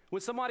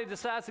 When somebody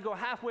decides to go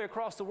halfway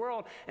across the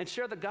world and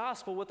share the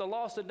gospel with the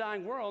lost and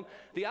dying world,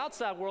 the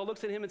outside world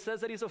looks at him and says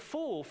that he's a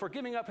fool for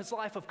giving up his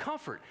life of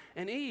comfort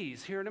and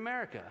ease here in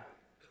America.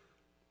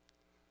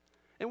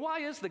 And why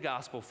is the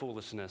gospel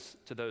foolishness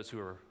to those who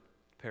are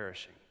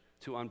perishing,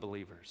 to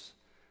unbelievers?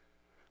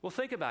 Well,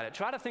 think about it.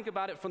 Try to think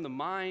about it from the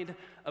mind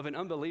of an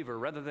unbeliever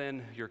rather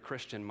than your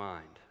Christian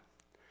mind.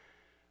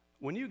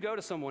 When you go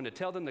to someone to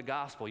tell them the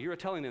gospel, you're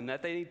telling them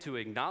that they need to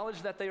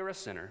acknowledge that they are a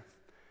sinner,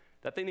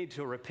 that they need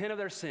to repent of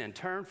their sin,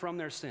 turn from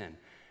their sin,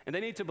 and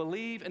they need to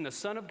believe in the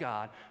Son of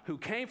God who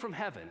came from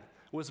heaven,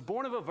 was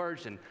born of a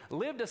virgin,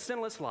 lived a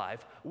sinless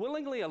life,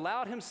 willingly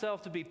allowed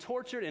himself to be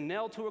tortured and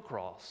nailed to a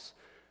cross,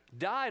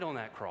 died on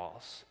that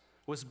cross,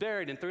 was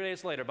buried, and 3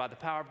 days later, by the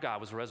power of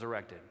God, was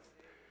resurrected.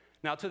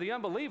 Now, to the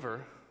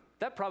unbeliever,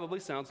 that probably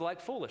sounds like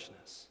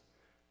foolishness,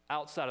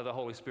 outside of the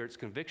Holy Spirit's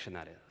conviction,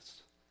 that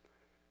is.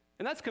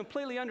 And that's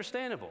completely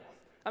understandable.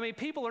 I mean,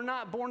 people are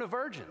not born of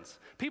virgins.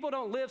 People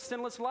don't live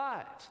sinless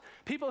lives.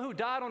 People who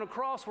died on a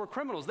cross were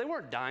criminals. They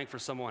weren't dying for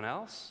someone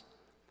else.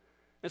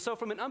 And so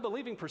from an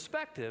unbelieving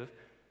perspective,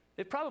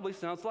 it probably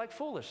sounds like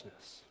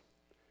foolishness.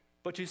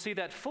 But you see,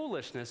 that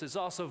foolishness is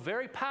also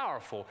very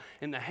powerful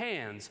in the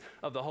hands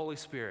of the Holy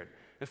Spirit.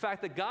 In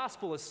fact, the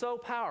gospel is so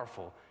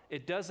powerful,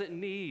 it doesn't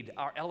need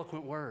our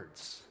eloquent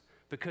words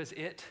because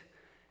it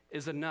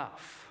is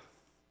enough.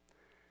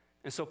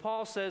 And so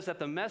Paul says that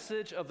the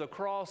message of the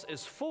cross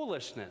is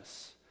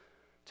foolishness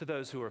to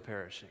those who are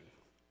perishing.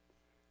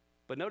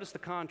 But notice the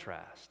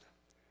contrast.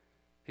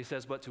 He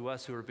says, but to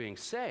us who are being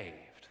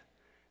saved,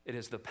 it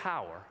is the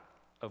power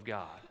of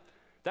God.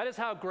 That is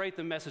how great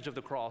the message of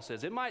the cross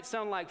is. It might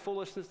sound like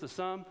foolishness to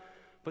some,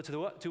 but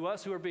to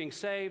us who are being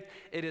saved,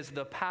 it is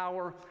the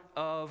power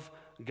of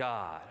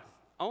God.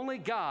 Only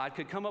God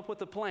could come up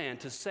with a plan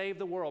to save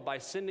the world by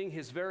sending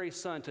his very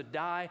Son to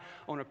die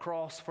on a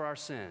cross for our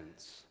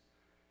sins.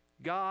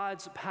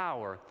 God's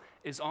power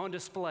is on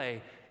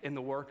display in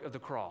the work of the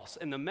cross.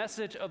 And the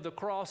message of the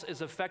cross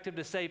is effective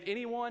to save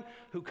anyone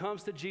who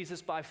comes to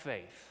Jesus by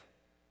faith.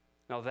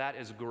 Now that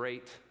is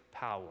great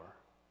power.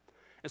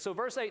 And so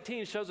verse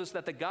 18 shows us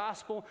that the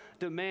gospel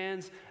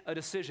demands a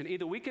decision.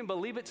 Either we can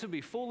believe it to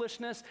be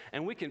foolishness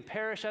and we can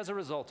perish as a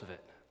result of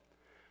it,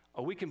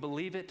 or we can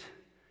believe it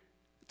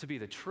to be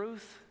the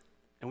truth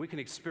and we can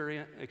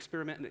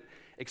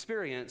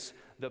experience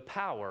the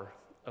power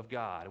of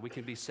God. We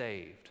can be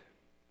saved.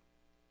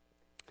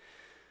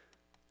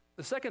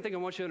 The second thing I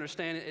want you to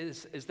understand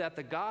is that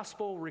the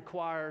gospel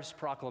requires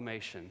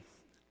proclamation.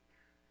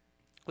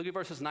 Look at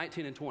verses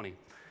 19 and 20.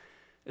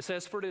 It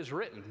says, for it is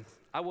written,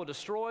 I will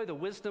destroy the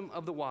wisdom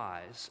of the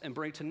wise and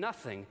bring to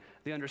nothing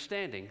the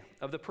understanding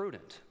of the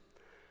prudent.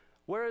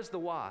 Where is the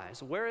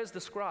wise? Where is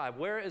the scribe?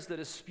 Where is the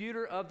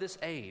disputer of this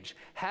age?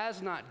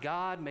 Has not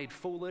God made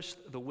foolish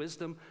the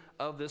wisdom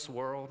of this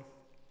world?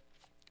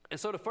 And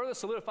so to further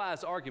solidify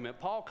his argument,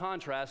 Paul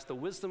contrasts the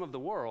wisdom of the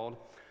world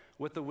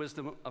with the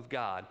wisdom of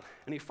God.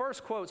 And he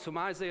first quotes from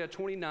Isaiah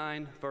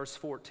 29, verse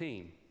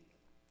 14.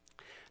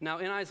 Now,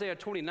 in Isaiah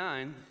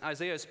 29,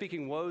 Isaiah is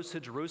speaking woes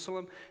to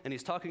Jerusalem, and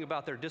he's talking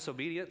about their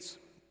disobedience.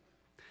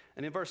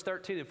 And in verse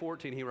 13 and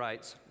 14, he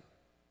writes,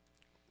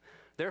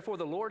 therefore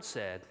the Lord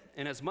said,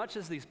 inasmuch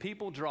as these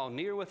people draw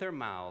near with their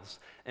mouths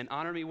and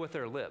honor me with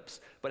their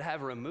lips, but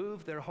have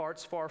removed their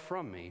hearts far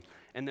from me,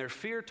 and their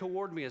fear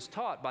toward me is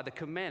taught by the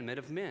commandment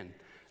of men,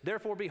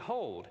 Therefore,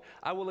 behold,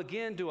 I will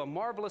again do a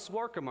marvelous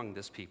work among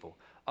this people,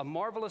 a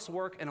marvelous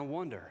work and a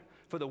wonder.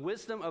 For the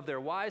wisdom of their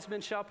wise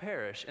men shall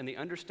perish, and the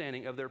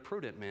understanding of their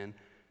prudent men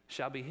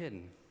shall be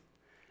hidden.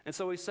 And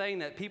so he's saying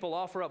that people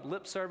offer up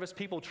lip service,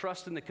 people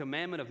trust in the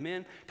commandment of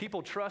men,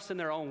 people trust in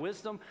their own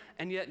wisdom,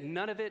 and yet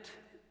none of it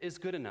is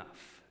good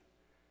enough.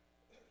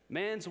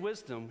 Man's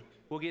wisdom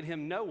will get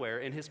him nowhere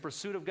in his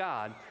pursuit of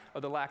God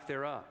or the lack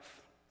thereof.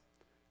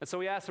 And so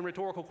he asks some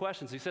rhetorical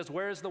questions. He says,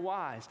 where is the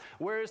wise?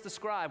 Where is the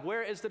scribe?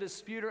 Where is the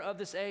disputer of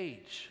this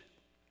age?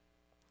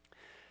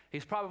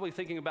 He's probably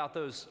thinking about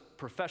those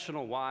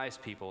professional wise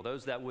people,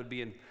 those that would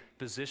be in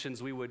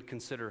positions we would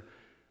consider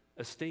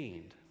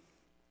esteemed.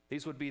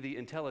 These would be the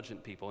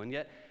intelligent people. And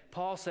yet,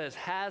 Paul says,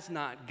 has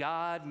not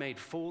God made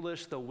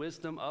foolish the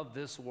wisdom of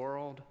this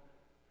world?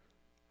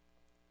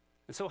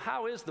 And so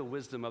how is the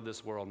wisdom of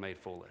this world made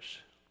foolish?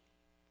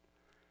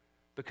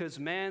 Because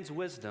man's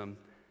wisdom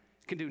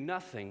can do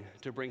nothing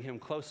to bring him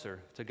closer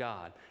to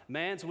God.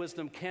 Man's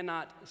wisdom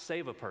cannot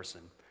save a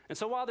person. And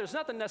so while there's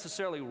nothing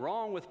necessarily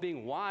wrong with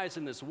being wise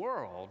in this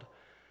world,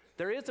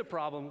 there is a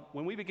problem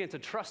when we begin to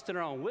trust in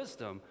our own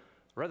wisdom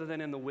rather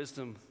than in the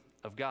wisdom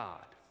of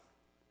God.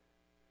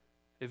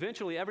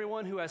 Eventually,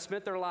 everyone who has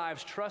spent their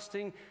lives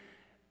trusting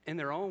in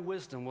their own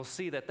wisdom will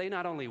see that they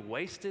not only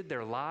wasted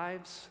their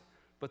lives,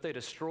 but they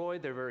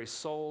destroyed their very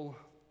soul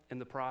in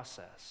the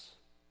process.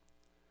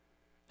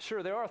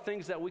 Sure, there are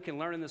things that we can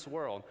learn in this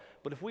world,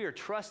 but if we are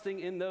trusting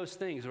in those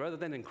things rather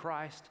than in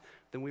Christ,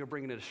 then we are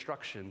bringing a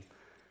destruction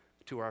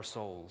to our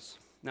souls.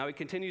 Now he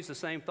continues the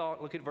same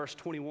thought. Look at verse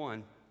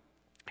 21.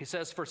 He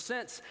says, for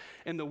since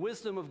in the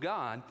wisdom of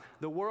God,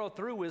 the world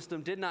through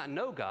wisdom did not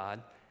know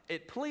God,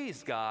 it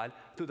pleased God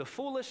through the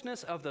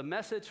foolishness of the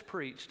message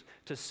preached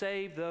to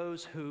save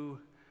those who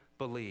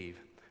believe.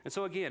 And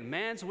so again,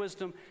 man's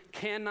wisdom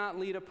cannot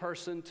lead a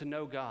person to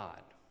know God.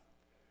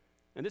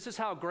 And this is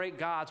how great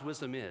God's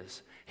wisdom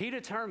is. He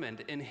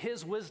determined in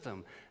his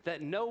wisdom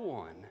that no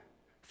one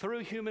through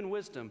human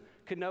wisdom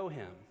could know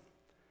him.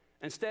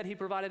 Instead, he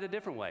provided a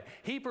different way.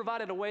 He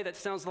provided a way that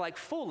sounds like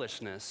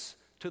foolishness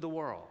to the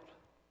world.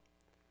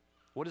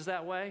 What is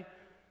that way?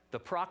 The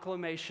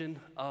proclamation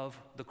of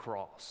the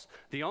cross.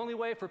 The only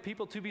way for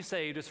people to be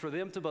saved is for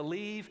them to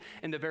believe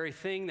in the very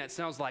thing that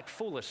sounds like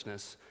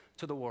foolishness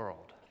to the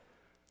world.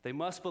 They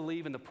must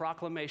believe in the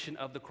proclamation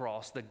of the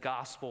cross, the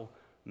gospel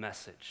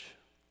message.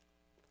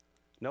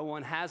 No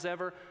one has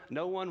ever,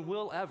 no one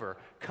will ever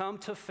come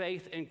to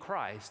faith in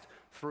Christ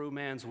through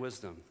man's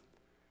wisdom.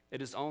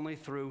 It is only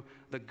through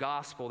the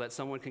gospel that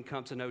someone can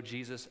come to know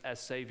Jesus as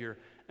Savior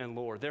and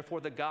Lord. Therefore,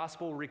 the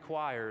gospel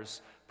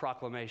requires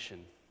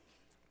proclamation.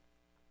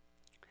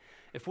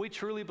 If we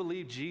truly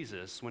believe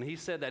Jesus when he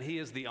said that he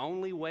is the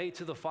only way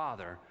to the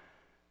Father,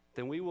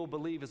 then we will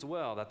believe as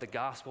well that the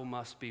gospel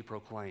must be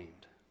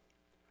proclaimed.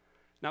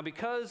 Now,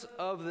 because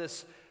of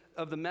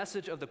the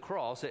message of the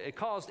cross, it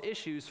caused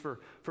issues for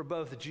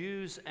both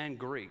Jews and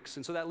Greeks.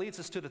 And so that leads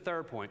us to the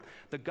third point.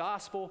 The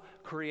gospel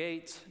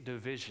creates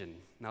division.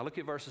 Now look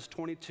at verses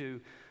 22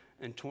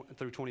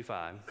 through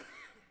 25.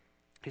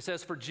 He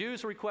says, for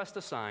Jews request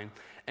a sign,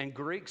 and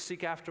Greeks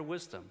seek after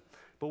wisdom.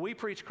 But we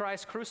preach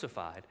Christ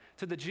crucified,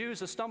 to the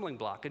Jews a stumbling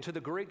block, and to the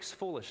Greeks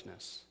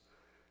foolishness.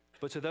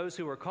 But to those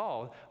who are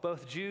called,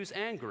 both Jews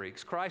and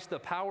Greeks, Christ the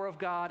power of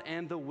God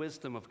and the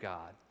wisdom of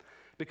God.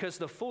 Because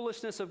the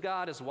foolishness of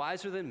God is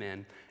wiser than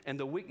men, and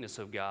the weakness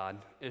of God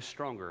is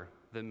stronger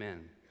than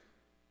men.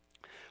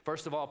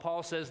 First of all,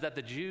 Paul says that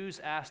the Jews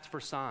asked for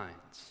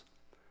signs.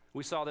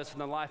 We saw this in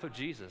the life of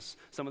Jesus.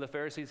 Some of the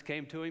Pharisees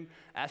came to him,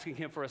 asking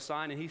him for a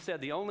sign, and he said,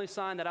 the only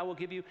sign that I will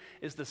give you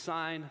is the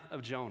sign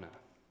of Jonah.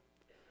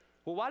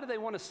 Well, why do they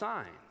want a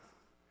sign?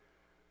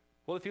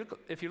 Well,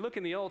 if you look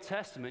in the Old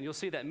Testament, you'll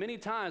see that many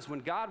times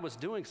when God was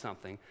doing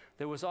something,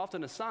 there was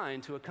often a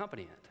sign to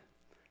accompany it.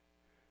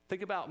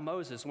 Think about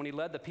Moses when he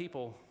led the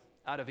people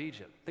out of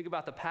Egypt. Think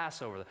about the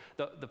Passover,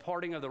 the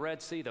parting of the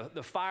Red Sea,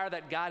 the fire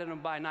that guided them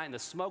by night and the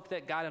smoke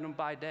that guided them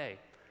by day.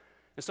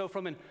 And so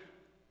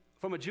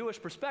from a Jewish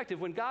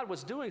perspective, when God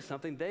was doing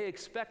something, they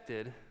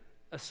expected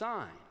a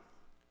sign.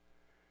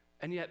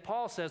 And yet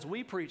Paul says,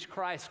 we preach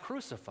Christ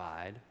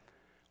crucified,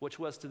 which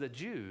was to the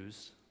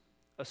Jews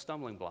a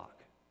stumbling block.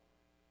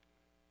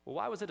 Well,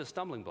 why was it a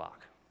stumbling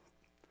block?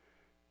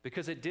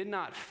 Because it did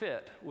not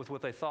fit with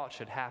what they thought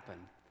should happen.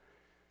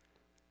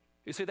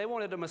 You see, they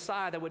wanted a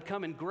Messiah that would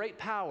come in great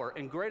power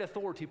and great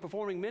authority,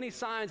 performing many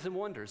signs and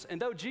wonders. And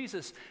though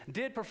Jesus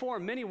did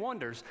perform many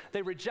wonders,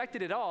 they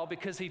rejected it all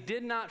because he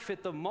did not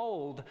fit the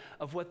mold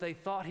of what they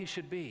thought he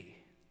should be.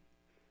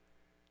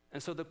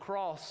 And so the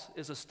cross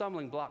is a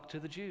stumbling block to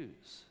the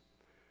Jews.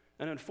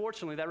 And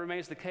unfortunately, that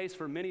remains the case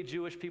for many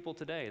Jewish people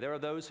today. There are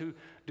those who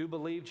do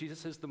believe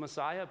Jesus is the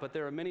Messiah, but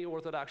there are many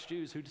Orthodox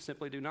Jews who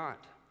simply do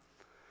not.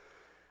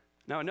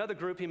 Now, another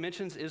group he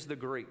mentions is the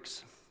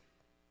Greeks.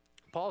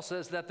 Paul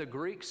says that the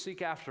Greeks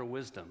seek after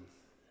wisdom.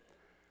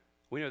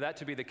 We know that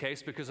to be the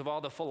case because of all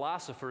the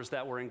philosophers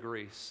that were in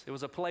Greece. It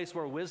was a place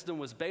where wisdom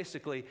was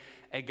basically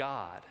a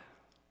god.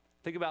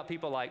 Think about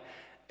people like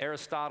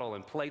Aristotle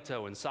and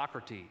Plato and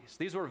Socrates.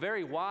 These were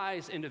very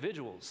wise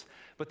individuals,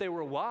 but they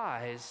were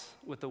wise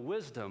with the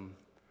wisdom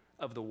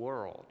of the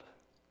world.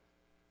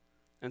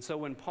 And so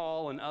when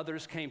Paul and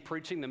others came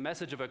preaching the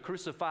message of a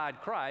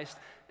crucified Christ,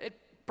 it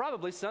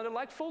probably sounded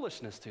like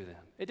foolishness to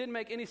them. It didn't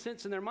make any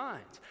sense in their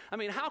minds. I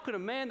mean, how could a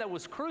man that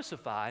was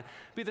crucified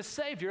be the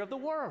Savior of the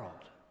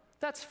world?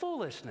 That's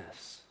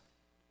foolishness.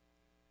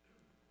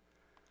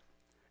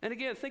 And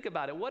again, think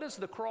about it. What is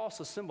the cross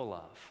a symbol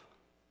of?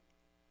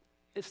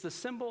 It's the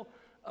symbol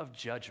of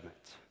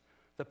judgment.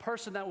 The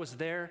person that was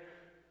there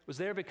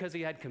because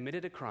he had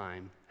committed a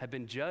crime, had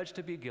been judged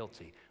to be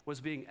guilty,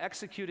 was being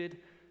executed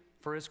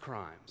for his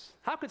crimes.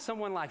 How could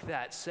someone like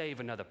that save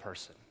another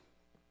person?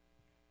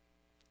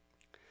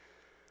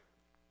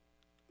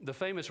 The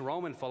famous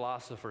Roman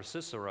philosopher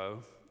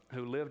Cicero,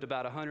 who lived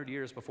about 100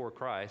 years before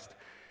Christ,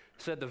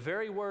 said the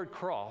very word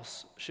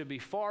cross should be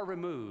far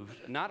removed,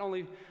 not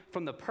only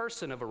from the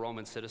person of a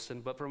Roman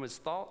citizen, but from his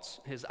thoughts,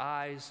 his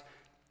eyes,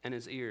 and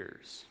his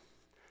ears.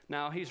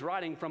 Now, he's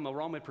writing from a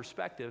Roman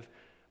perspective,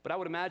 but I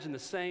would imagine the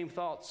same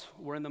thoughts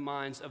were in the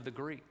minds of the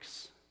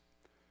Greeks.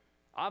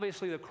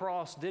 Obviously, the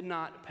cross did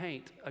not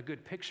paint a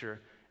good picture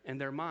in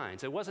their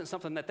minds. It wasn't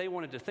something that they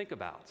wanted to think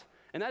about.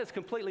 And that is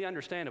completely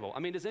understandable. I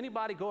mean, does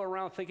anybody go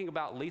around thinking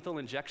about lethal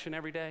injection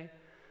every day?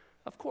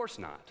 Of course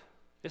not.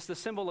 It's the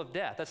symbol of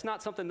death. That's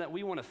not something that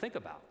we want to think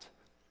about.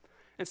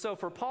 And so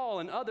for Paul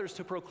and others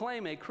to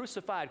proclaim a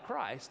crucified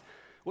Christ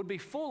would be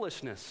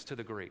foolishness to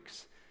the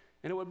Greeks,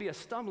 and it would be a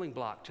stumbling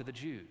block to the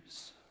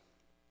Jews.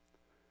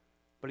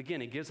 But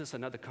again, he gives us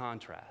another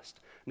contrast.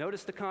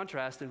 Notice the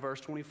contrast in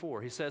verse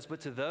 24. He says,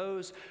 "But to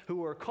those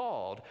who are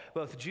called,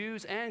 both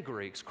Jews and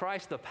Greeks,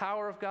 Christ the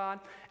power of God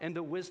and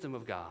the wisdom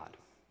of God."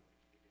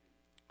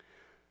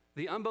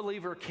 The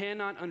unbeliever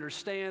cannot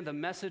understand the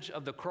message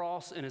of the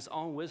cross in his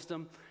own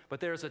wisdom, but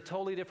there is a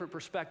totally different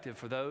perspective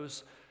for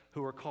those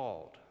who are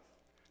called.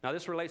 Now,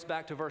 this relates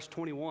back to verse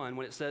 21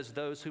 when it says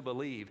those who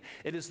believe.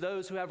 It is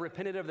those who have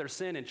repented of their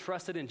sin and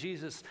trusted in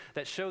Jesus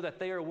that show that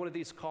they are one of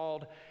these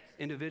called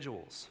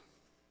individuals.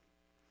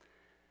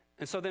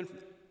 And so then,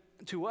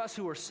 to us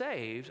who are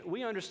saved,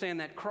 we understand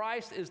that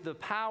Christ is the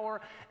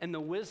power and the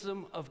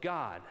wisdom of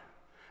God.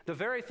 The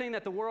very thing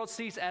that the world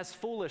sees as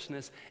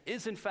foolishness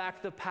is, in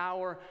fact, the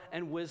power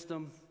and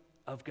wisdom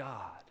of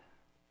God.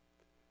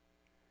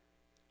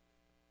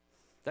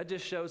 That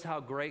just shows how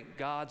great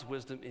God's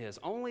wisdom is.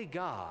 Only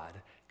God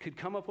could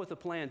come up with a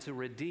plan to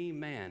redeem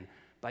man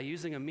by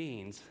using a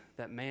means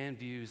that man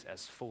views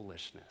as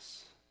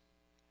foolishness.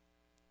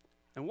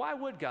 And why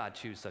would God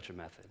choose such a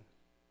method?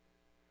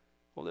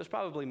 Well, there's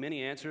probably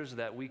many answers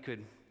that we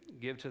could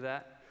give to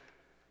that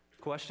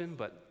question,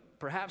 but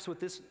perhaps with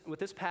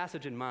this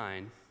passage in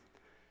mind,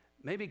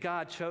 maybe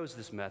God chose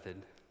this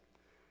method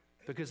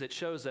because it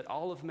shows that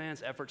all of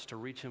man's efforts to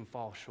reach him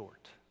fall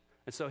short.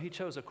 And so he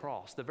chose a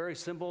cross, the very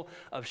symbol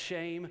of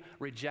shame,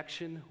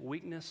 rejection,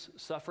 weakness,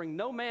 suffering.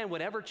 No man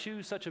would ever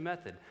choose such a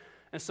method.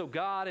 And so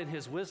God, in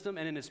his wisdom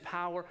and in his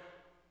power,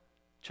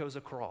 chose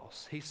a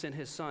cross. He sent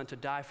his son to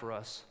die for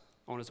us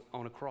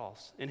on a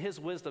cross. In his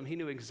wisdom, he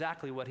knew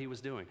exactly what he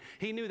was doing.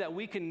 He knew that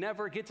we can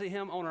never get to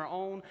him on our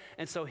own,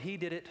 and so he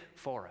did it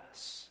for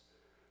us.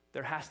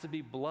 There has to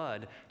be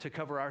blood to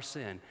cover our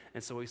sin,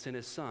 and so he sent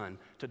his son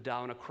to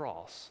die on a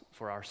cross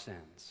for our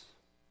sins.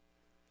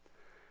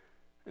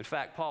 In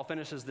fact, Paul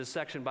finishes this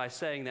section by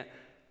saying that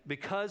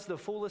because the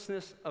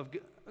foolishness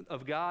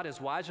of God is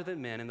wiser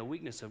than men and the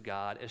weakness of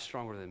God is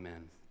stronger than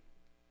men.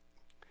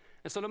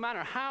 And so no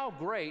matter how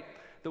great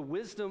the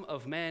wisdom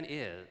of man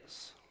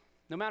is,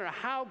 no matter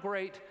how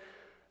great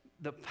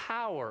the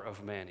power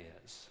of man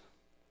is,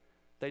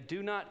 they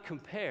do not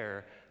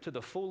compare to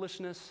the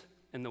foolishness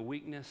and the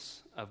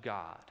weakness of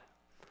God.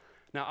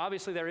 Now,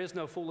 obviously, there is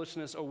no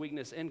foolishness or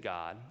weakness in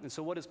God. And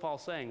so what is Paul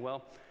saying?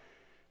 Well,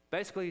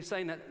 basically, he's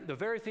saying that the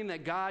very thing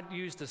that God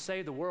used to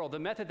save the world, the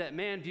method that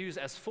man views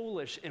as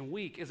foolish and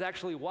weak, is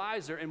actually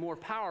wiser and more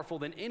powerful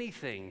than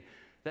anything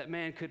that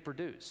man could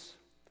produce.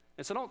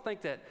 And so don't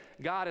think that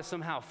God is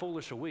somehow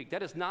foolish or weak.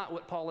 That is not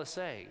what Paul is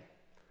saying.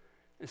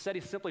 Instead,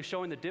 he's simply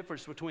showing the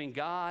difference between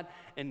God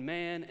and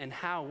man and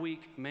how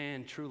weak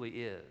man truly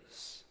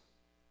is.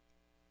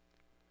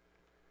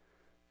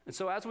 And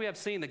so as we have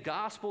seen, the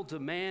gospel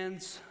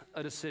demands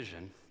a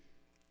decision.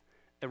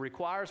 It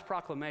requires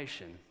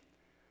proclamation,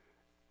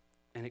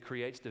 and it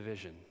creates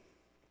division.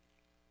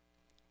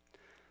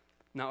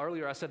 Now,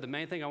 earlier I said the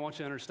main thing I want you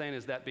to understand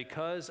is that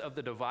because of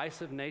the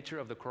divisive nature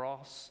of the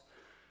cross,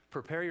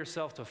 prepare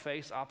yourself to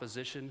face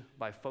opposition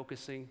by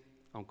focusing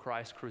on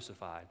Christ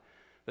crucified.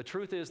 The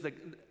truth is that,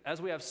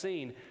 as we have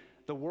seen,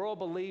 the world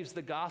believes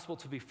the gospel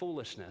to be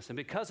foolishness, and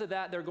because of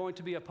that, they're going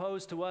to be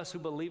opposed to us who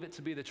believe it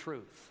to be the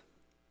truth.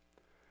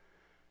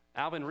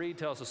 Alvin Reed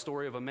tells a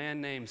story of a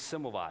man named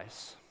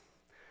Semmelweis.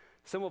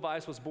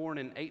 Semmelweis was born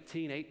in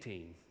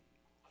 1818.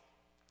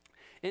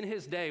 In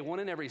his day, 1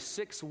 in every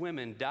 6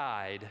 women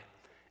died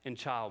in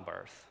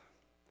childbirth.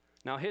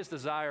 Now, his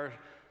desire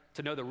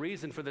to know the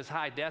reason for this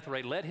high death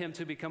rate led him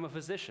to become a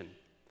physician.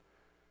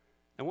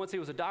 And once he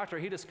was a doctor,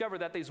 he discovered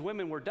that these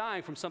women were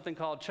dying from something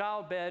called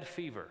childbed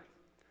fever.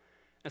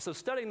 And so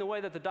studying the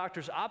way that the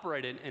doctors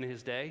operated in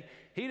his day,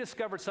 he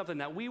discovered something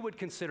that we would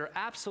consider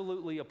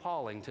absolutely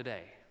appalling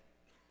today.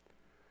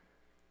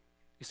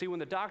 You see, when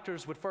the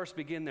doctors would first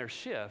begin their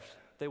shift,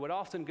 they would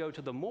often go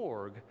to the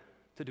morgue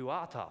to do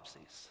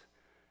autopsies.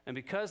 And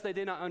because they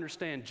did not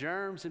understand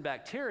germs and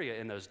bacteria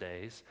in those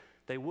days,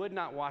 they would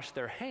not wash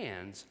their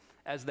hands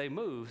as they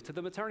moved to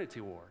the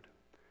maternity ward.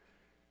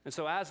 And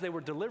so as they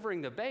were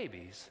delivering the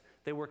babies,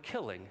 they were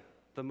killing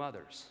the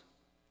mothers.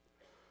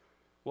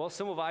 Well,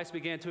 Semmelweis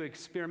began to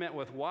experiment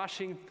with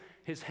washing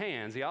his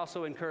hands. He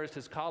also encouraged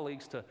his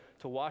colleagues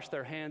to wash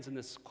their hands in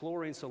this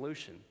chlorine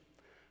solution.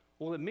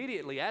 Well,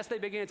 immediately, as they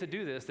began to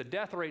do this, the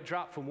death rate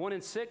dropped from 1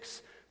 in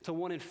 6 to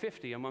 1 in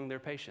 50 among their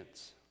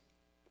patients.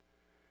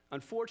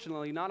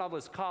 Unfortunately, not all of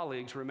his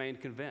colleagues remained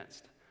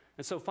convinced.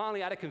 And so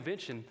finally, at a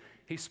convention,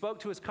 he spoke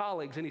to his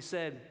colleagues and he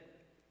said,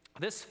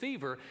 "This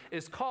fever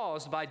is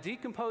caused by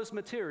decomposed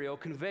material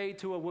conveyed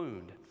to a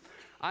wound.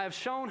 I have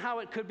shown how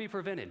it could be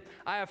prevented.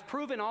 I have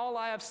proven all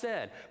I have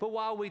said. But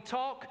while we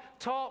talk,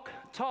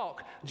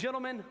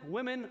 gentlemen,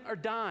 women are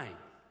dying.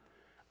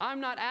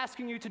 I'm not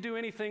asking you to do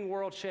anything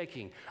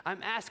world-shaking.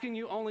 I'm asking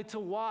you only to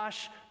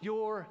wash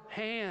your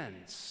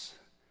hands."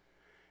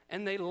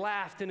 And they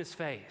laughed in his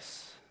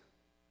face.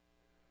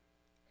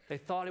 They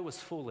thought it was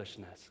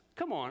foolishness.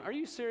 Come on, are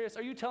you serious?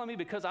 Are you telling me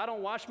because I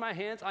don't wash my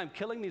hands, I'm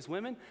killing these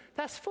women?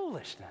 That's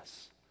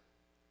foolishness.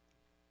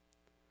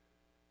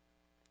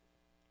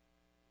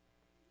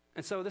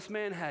 And so this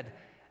man had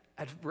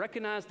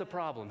recognized the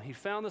problem. He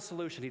found the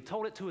solution. He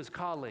told it to his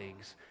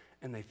colleagues,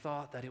 and they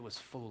thought that it was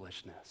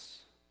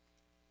foolishness.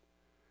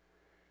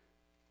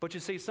 But you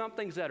see, some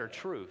things that are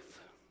truth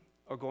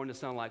are going to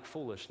sound like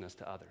foolishness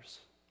to others.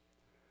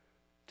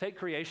 Take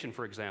creation,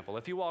 for example.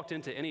 If you walked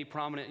into any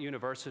prominent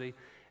university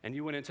and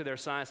you went into their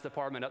science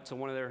department up to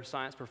one of their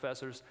science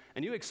professors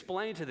and you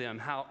explained to them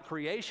how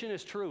creation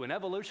is true and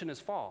evolution is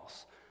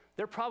false,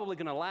 they're probably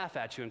going to laugh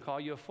at you and call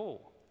you a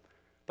fool.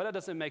 But that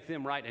doesn't make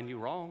them right and you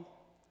wrong.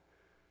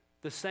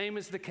 The same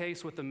is the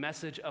case with the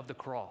message of the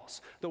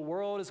cross. The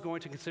world is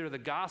going to consider the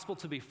gospel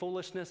to be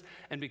foolishness,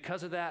 and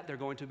because of that, they're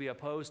going to be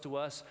opposed to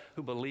us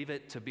who believe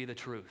it to be the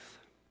truth.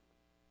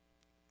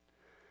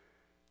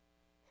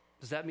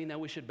 Does that mean that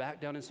we should back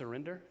down and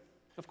surrender?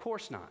 Of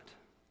course not.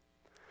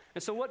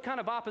 And so what kind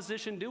of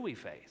opposition do we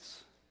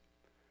face?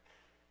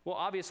 Well,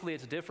 obviously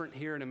it's different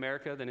here in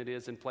America than it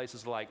is in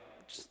places like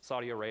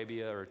Saudi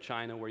Arabia or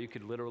China, where you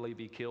could literally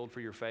be killed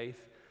for your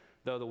faith.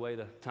 Though the way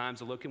the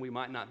times are looking, we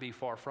might not be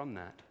far from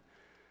that.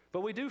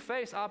 But we do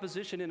face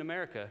opposition in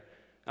America.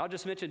 I'll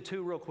just mention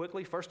two real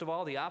quickly. First of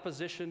all, the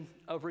opposition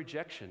of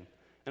rejection.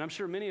 And I'm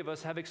sure many of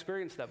us have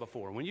experienced that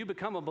before. When you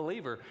become a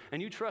believer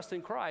and you trust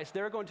in Christ,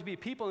 there are going to be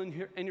people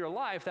in your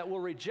life that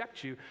will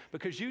reject you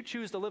because you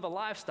choose to live a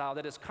lifestyle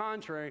that is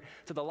contrary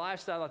to the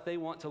lifestyle that they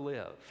want to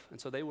live. And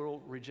so they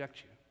will reject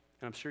you.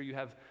 And I'm sure you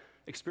have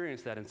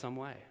experienced that in some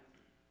way.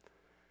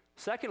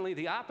 Secondly,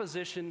 the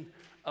opposition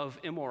of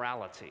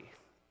immorality.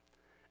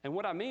 And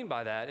what I mean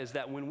by that is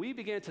that when we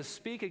begin to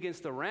speak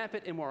against the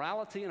rampant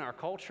immorality in our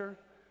culture,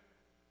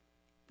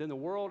 then the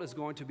world is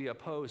going to be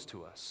opposed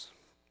to us.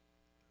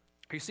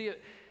 You see,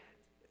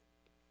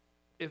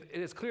 it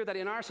is clear that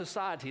in our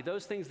society,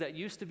 those things that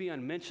used to be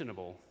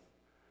unmentionable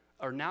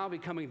are now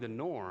becoming the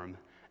norm,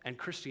 and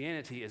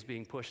Christianity is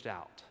being pushed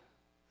out.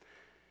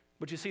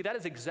 But you see, that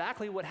is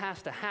exactly what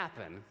has to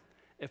happen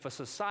if a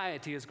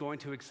society is going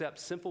to accept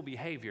simple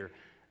behavior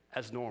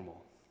as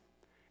normal.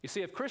 You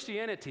see, if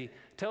Christianity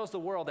tells the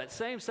world that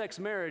same-sex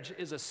marriage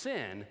is a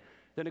sin,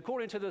 then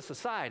according to the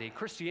society,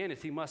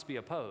 Christianity must be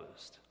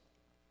opposed.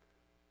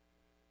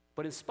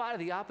 But in spite of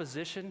the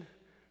opposition,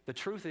 the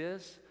truth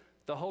is,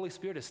 the Holy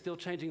Spirit is still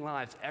changing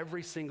lives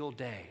every single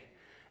day.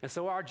 And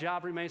so our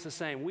job remains the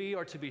same. We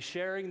are to be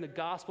sharing the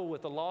gospel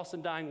with the lost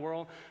and dying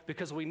world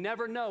because we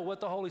never know what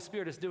the Holy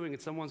Spirit is doing in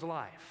someone's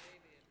life.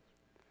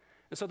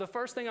 And so the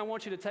first thing I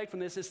want you to take from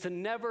this is to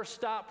never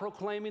stop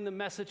proclaiming the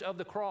message of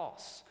the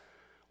cross.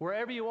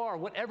 Wherever you are,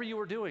 whatever you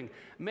are doing,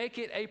 make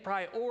it a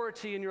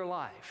priority in your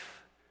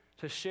life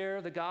to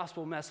share the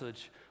gospel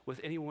message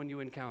with anyone you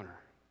encounter.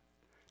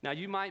 Now,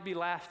 you might be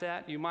laughed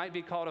at, you might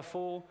be called a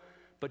fool,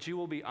 but you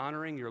will be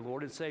honoring your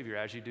Lord and Savior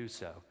as you do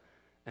so.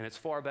 And it's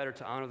far better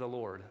to honor the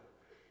Lord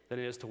than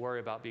it is to worry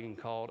about being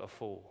called a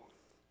fool.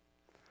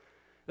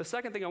 The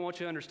second thing I want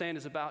you to understand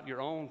is about your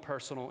own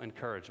personal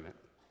encouragement.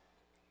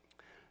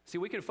 See,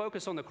 we can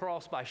focus on the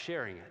cross by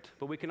sharing it,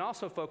 but we can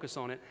also focus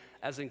on it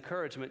as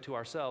encouragement to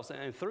ourselves,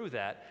 and through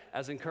that,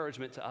 as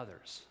encouragement to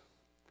others.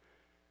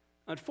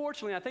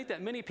 Unfortunately, I think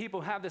that many people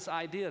have this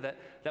idea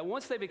that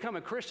once they become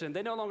a Christian,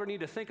 they no longer need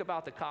to think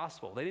about the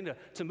gospel. They need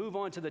to move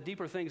on to the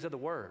deeper things of the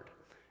Word.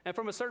 And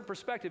from a certain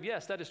perspective,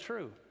 yes, that is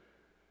true.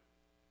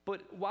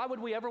 But why would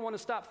we ever want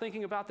to stop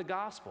thinking about the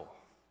gospel?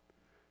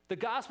 The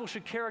gospel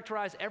should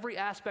characterize every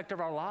aspect of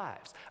our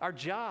lives, our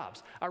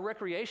jobs, our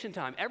recreation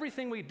time.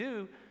 Everything we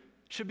do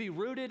should be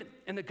rooted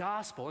in the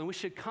gospel, and we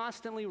should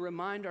constantly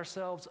remind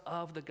ourselves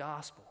of the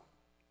gospel.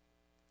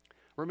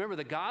 Remember,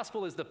 the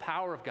gospel is the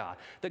power of God.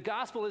 The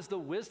gospel is the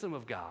wisdom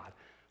of God.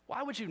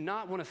 Why would you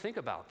not want to think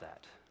about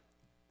that?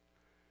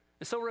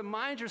 And so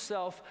remind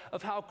yourself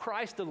of how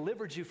Christ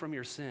delivered you from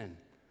your sin.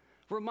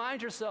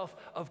 Remind yourself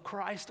of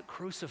Christ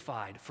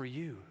crucified for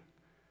you.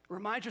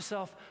 Remind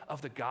yourself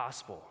of the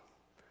gospel.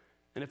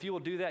 And if you will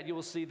do that, you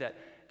will see that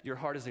your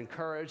heart is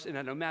encouraged, and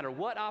that no matter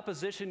what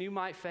opposition you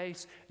might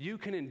face, you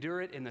can endure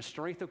it in the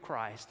strength of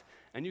Christ,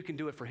 and you can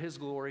do it for His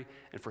glory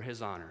and for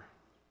His honor.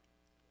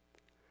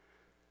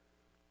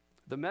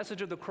 The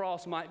message of the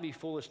cross might be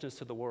foolishness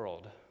to the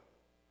world,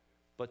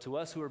 but to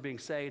us who are being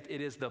saved, it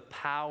is the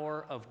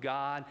power of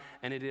God,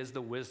 and it is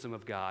the wisdom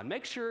of God.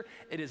 Make sure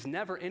it is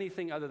never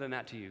anything other than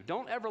that to you.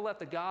 Don't ever let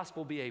the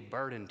gospel be a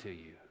burden to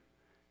you.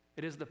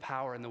 It is the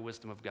power and the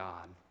wisdom of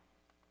God.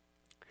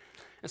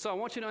 And so I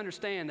want you to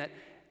understand that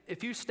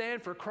if you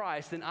stand for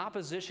Christ, then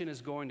opposition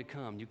is going to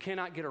come. You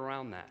cannot get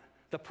around that.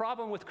 The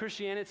problem with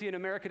Christianity in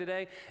America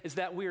today is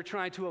that we are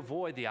trying to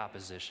avoid the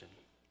opposition.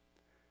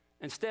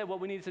 Instead, what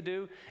we need to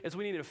do is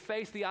we need to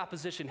face the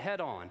opposition head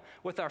on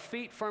with our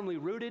feet firmly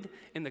rooted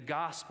in the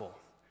gospel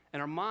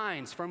and our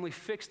minds firmly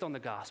fixed on the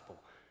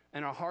gospel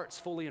and our hearts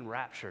fully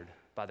enraptured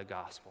by the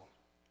gospel.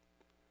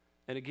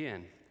 And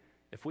again,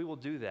 if we will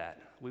do that,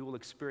 we will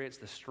experience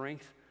the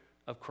strength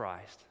of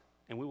Christ,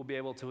 and we will be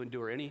able to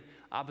endure any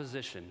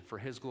opposition for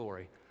His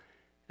glory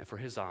and for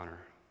His honor.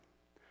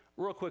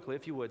 Real quickly,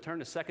 if you would, turn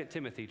to 2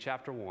 Timothy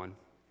chapter 1.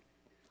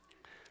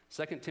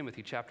 2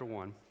 Timothy chapter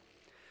 1.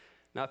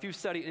 Now, if you've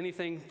studied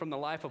anything from the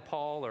life of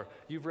Paul or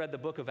you've read the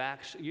book of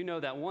Acts, you know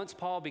that once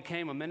Paul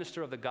became a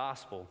minister of the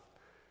gospel,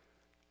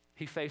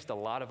 he faced a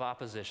lot of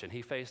opposition.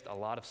 He faced a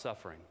lot of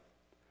suffering.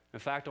 In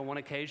fact, on one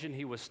occasion,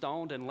 he was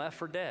stoned and left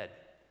for dead.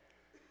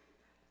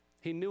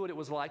 He knew what it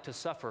was like to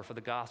suffer for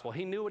the gospel.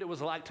 He knew what it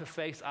was like to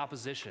face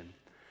opposition.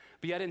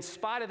 But yet, in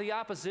spite of the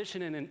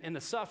opposition and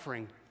the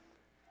suffering,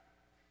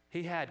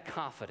 he had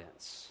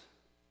confidence.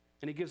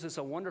 And he gives us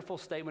a wonderful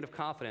statement of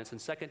confidence in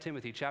 2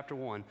 Timothy chapter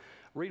 1.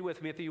 Read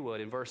with me, if you would,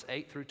 in verse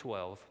 8 through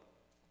 12.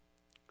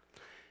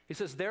 He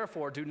says,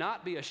 "Therefore, do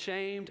not be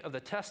ashamed of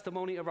the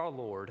testimony of our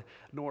Lord,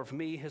 nor of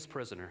me, his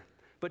prisoner,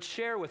 but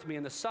share with me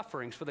in the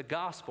sufferings for the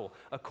gospel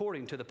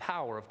according to the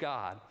power of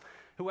God,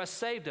 who has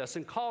saved us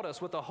and called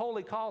us with a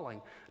holy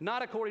calling,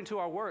 not according to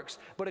our works,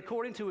 but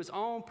according to his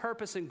own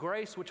purpose and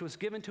grace, which was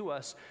given to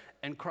us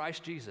in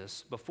Christ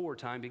Jesus before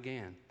time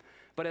began,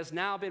 but has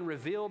now been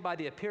revealed by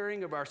the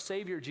appearing of our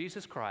Savior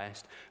Jesus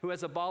Christ, who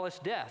has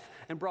abolished death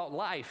and brought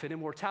life and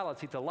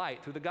immortality to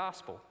light through the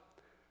gospel,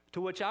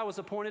 to which I was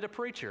appointed a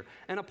preacher,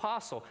 an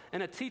apostle,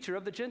 and a teacher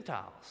of the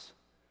Gentiles.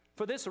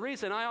 For this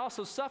reason I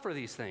also suffer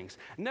these things.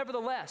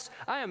 Nevertheless,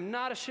 I am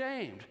not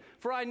ashamed,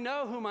 for I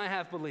know whom I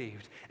have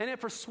believed, and am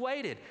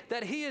persuaded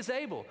that he is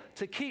able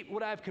to keep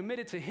what I have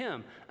committed to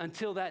him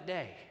until that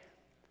day."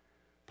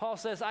 Paul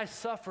says, I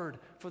suffered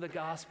for the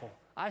gospel.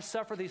 I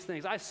suffer these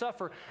things. I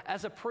suffer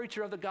as a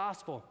preacher of the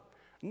gospel.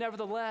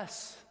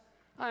 Nevertheless,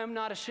 I am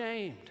not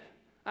ashamed.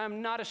 I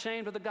am not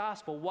ashamed of the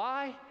gospel.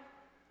 Why?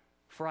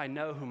 For I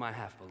know whom I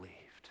have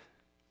believed.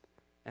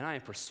 And I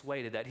am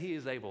persuaded that he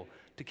is able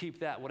to keep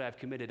that what I have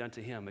committed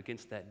unto him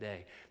against that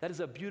day. That is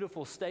a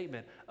beautiful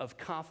statement of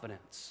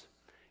confidence.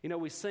 You know,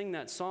 we sing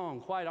that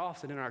song quite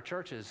often in our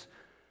churches,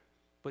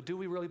 but do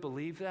we really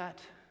believe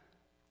that?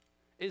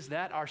 Is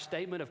that our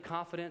statement of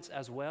confidence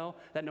as well?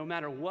 That no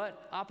matter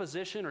what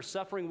opposition or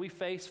suffering we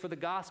face for the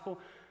gospel,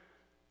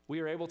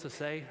 we are able to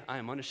say, I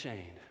am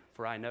unashamed,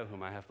 for I know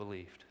whom I have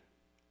believed.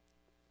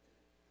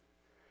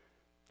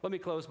 Let me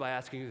close by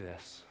asking you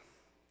this.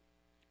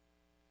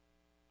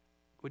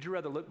 Would you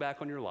rather look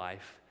back on your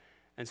life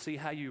and see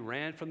how you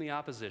ran from the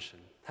opposition,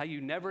 how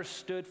you never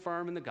stood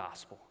firm in the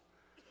gospel?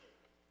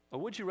 Or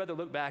would you rather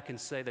look back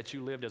and say that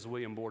you lived as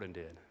William Borden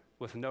did,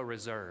 with no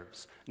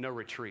reserves, no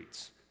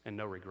retreats, and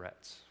no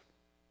regrets?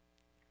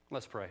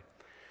 Let's pray.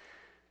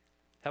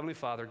 Heavenly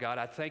Father, God,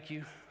 I thank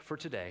you for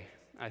today.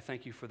 I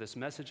thank you for this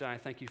message, and I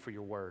thank you for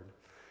your word.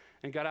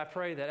 And God, I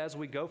pray that as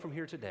we go from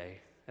here today,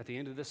 at the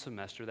end of this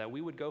semester, that we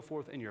would go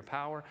forth in your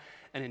power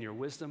and in your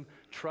wisdom,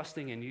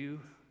 trusting in you,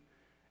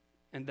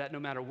 and that no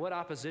matter what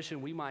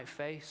opposition we might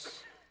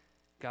face,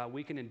 God,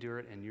 we can endure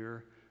it in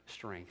your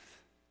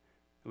strength,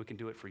 and we can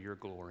do it for your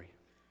glory.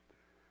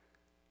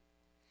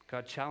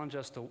 God, challenge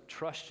us to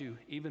trust you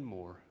even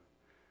more,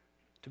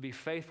 to be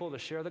faithful to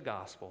share the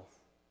gospel,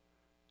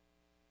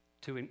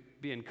 to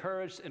be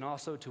encouraged, and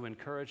also to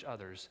encourage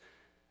others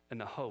in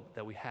the hope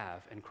that we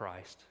have in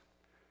Christ.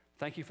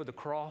 Thank you for the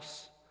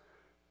cross.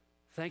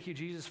 Thank you,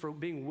 Jesus, for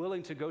being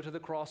willing to go to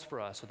the cross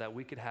for us so that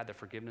we could have the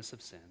forgiveness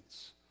of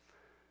sins.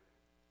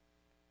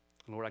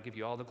 Lord, I give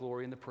you all the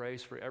glory and the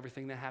praise for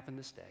everything that happened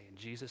this day. In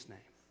Jesus' name,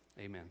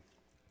 amen.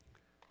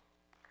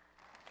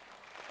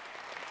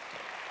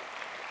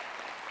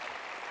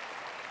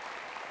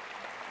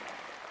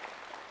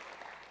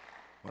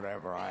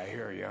 Whenever I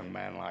hear a young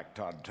man like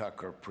Todd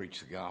Tucker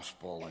preach the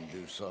gospel and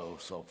do so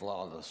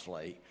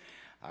flawlessly,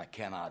 I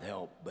cannot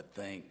help but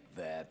think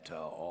that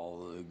all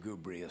the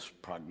lugubrious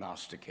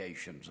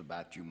prognostications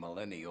about you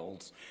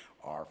millennials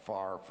are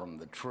far from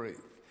the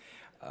truth.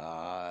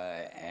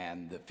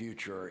 And the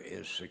future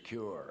is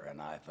secure,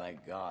 and I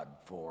thank God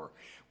for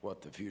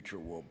what the future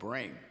will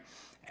bring.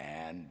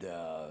 And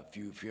a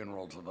few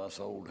funerals of us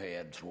old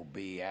heads will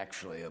be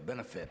actually a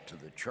benefit to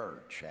the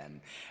church.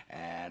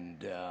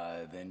 And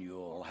then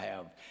you'll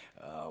have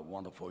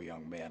wonderful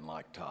young men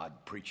like Todd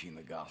preaching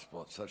the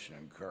gospel. It's such an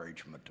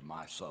encouragement to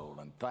my soul.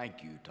 And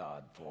thank you,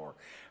 Todd, for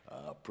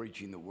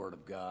preaching the Word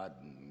of God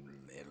and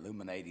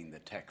illuminating the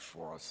text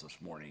for us this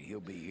morning. He'll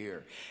be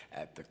here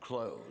at the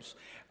close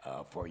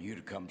for you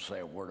to come say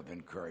a word of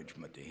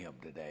encouragement to him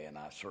today, and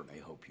I certainly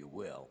hope you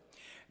will.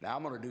 Now,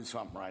 I'm going to do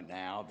something right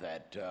now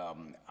that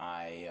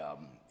I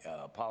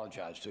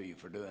apologize to you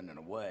for doing in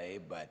a way,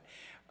 but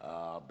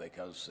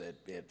because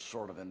it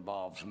sort of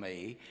involves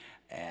me,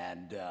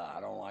 and I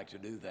don't like to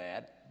do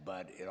that,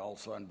 but it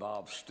also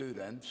involves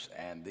students,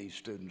 and these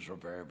students are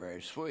very,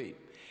 very sweet,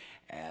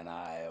 and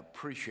I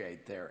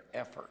appreciate their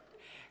effort.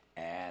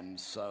 And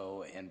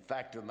so, in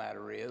fact of the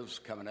matter is,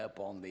 coming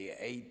up on the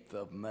 8th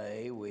of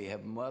May, we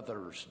have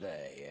Mother's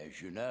Day, as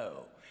you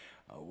know.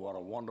 What a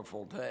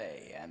wonderful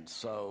day. And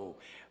so,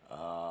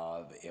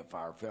 if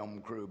our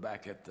film crew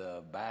back at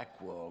the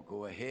back will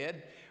go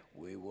ahead,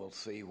 we will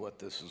see what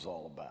this is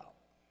all about.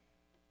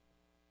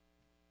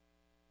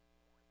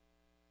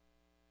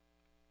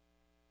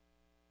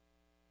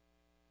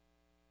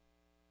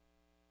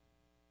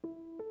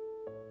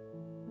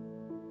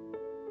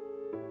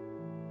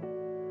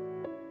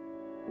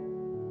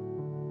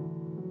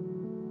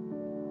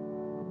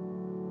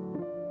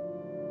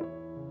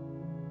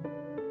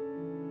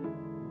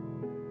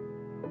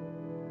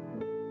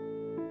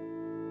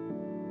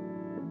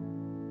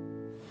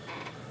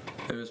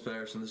 Hey, Ms.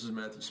 Patterson, this is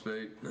Matthew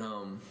Spate.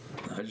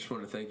 I just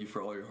want to thank you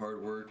for all your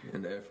hard work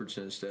and efforts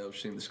in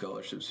establishing the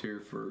scholarships here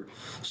for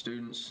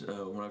students.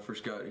 When I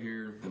first got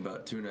here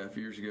about 2.5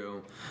 years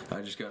ago,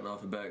 I just gotten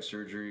off of back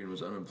surgery and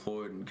was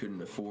unemployed and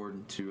couldn't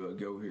afford to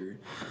go here.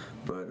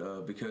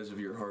 But because of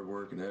your hard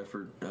work and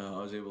effort, I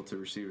was able to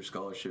receive a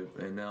scholarship,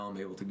 and now I'm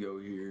able to go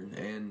here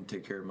and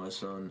take care of my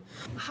son.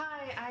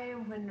 Hi, I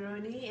am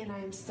Wenroni, and I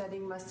am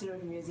studying Master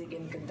of Music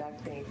in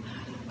Conducting.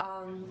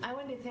 I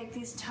want to take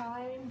this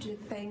time to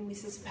thank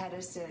Mrs.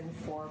 Patterson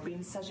for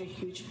being such a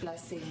huge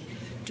blessing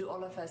to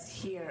all of us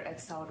here at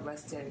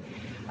Southwestern.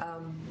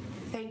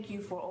 Thank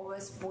you for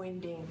always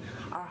pointing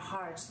our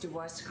hearts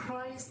towards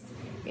Christ,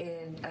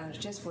 and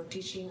just for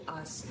teaching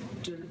us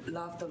to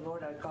love the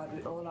Lord our God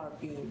with all our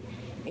being.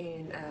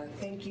 And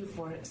thank you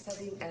for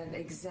setting an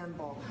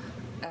example,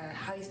 a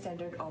high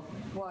standard of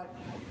what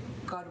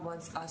God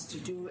wants us to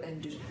do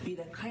and to be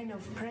the kind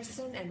of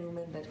person and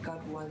woman that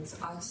God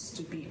wants us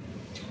to be.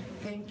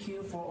 Thank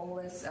you for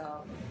always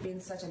being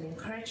such an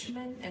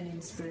encouragement and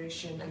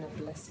inspiration and a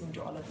blessing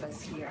to all of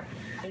us here.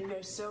 And we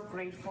are so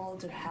grateful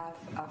to have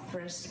our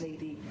First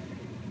Lady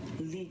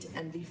lead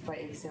and live by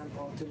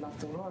example to love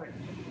the Lord.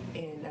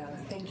 And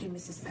thank you,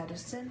 Mrs.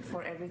 Patterson,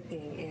 for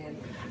everything.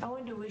 And I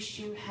want to wish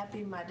you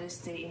Happy Mother's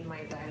Day in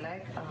my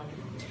dialect.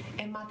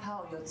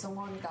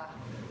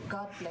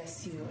 God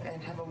bless you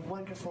and have a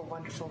wonderful,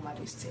 wonderful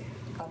Mother's Day.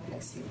 God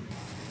bless you.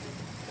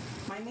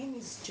 My name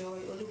is Joy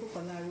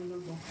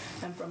Olubukolarulubu.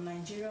 I'm from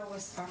Nigeria,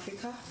 West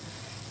Africa.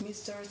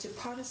 Mr.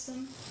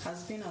 Patterson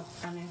has been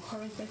an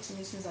encouragement to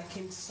me since I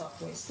came to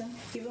Southwestern,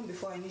 even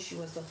before I knew she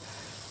was the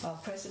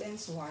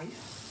president's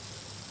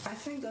wife. I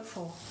thank God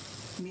for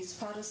Miss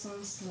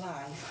Patterson's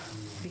life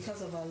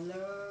because of her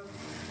love,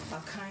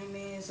 her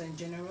kindness, and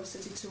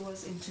generosity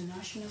towards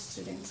international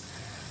students.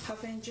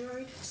 I've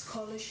enjoyed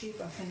scholarship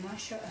and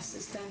financial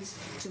assistance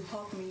to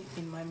help me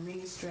in my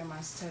ministry and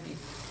my study,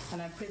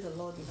 and I pray the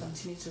Lord will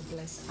continue to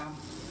bless them.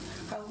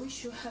 I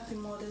wish you Happy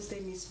Mother's Day,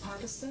 Miss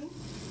Patterson,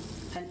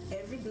 and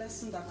every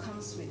blessing that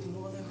comes with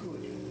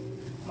motherhood.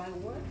 My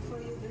word for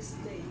you this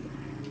day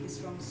is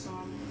from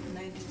Psalm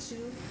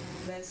 92,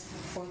 verse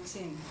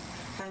 14.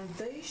 And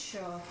they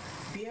shall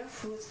bear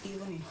fruit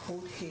even in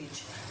old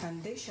age,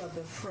 and they shall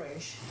be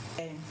fresh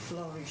and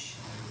flourish.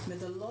 May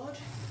the Lord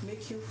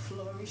make you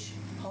flourish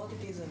all the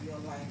days of your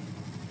life.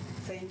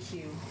 Thank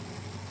you.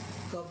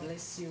 God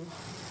bless you.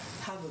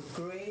 Have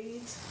a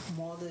great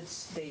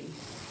Mother's Day.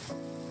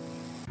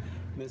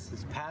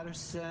 Mrs.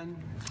 Patterson,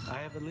 I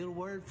have a little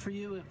word for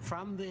you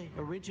from the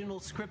original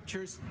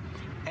scriptures,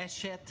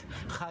 Eshet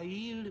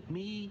Chayil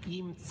Mi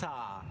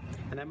Yimtza.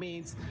 And that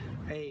means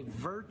a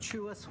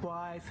virtuous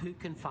wife who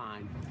can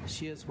find.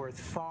 She is worth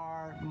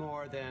far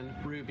more than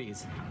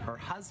rubies. Her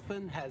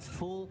husband has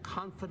full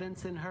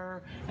confidence in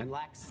her and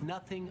lacks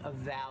nothing of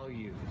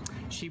value.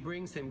 She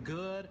brings him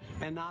good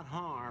and not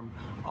harm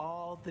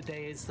all the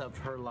days of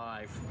her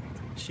life.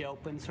 She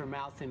opens her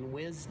mouth in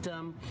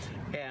wisdom,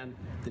 and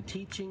the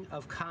teaching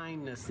of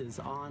kindness is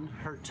on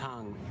her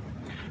tongue.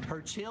 Her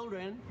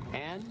children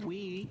and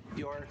we,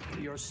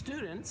 your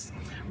students,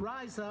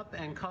 rise up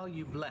and call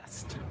you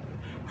blessed.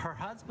 Her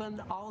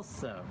husband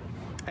also,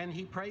 and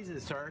he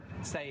praises her,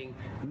 saying,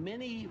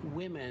 many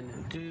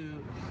women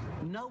do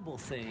noble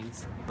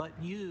things, but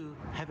you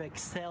have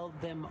excelled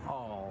them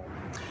all.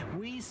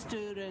 We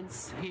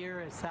students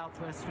here at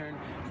Southwestern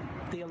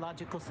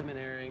Theological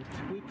Seminary,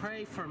 we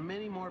pray for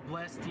many more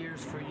blessed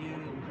years for you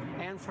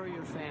and for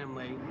your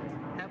family.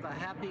 Have a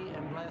happy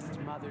and blessed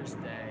Mother's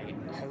Day.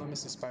 Hello,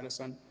 Mrs.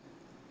 Patterson.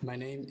 My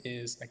name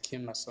is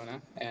Akim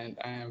Masona, and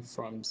I am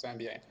from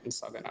Zambia in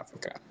Southern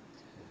Africa.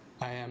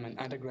 I am an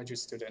undergraduate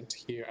student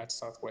here at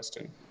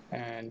Southwestern,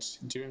 and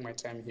during my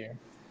time here,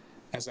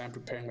 as I'm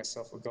preparing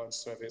myself for God's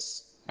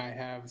service, I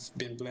have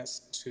been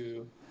blessed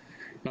to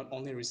not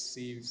only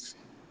receive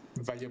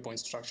valuable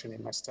instruction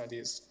in my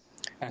studies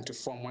and to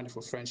form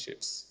wonderful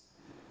friendships,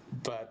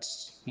 but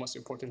most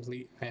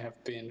importantly, I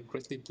have been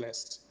greatly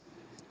blessed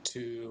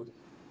to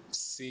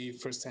see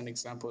firsthand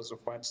examples of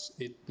what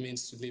it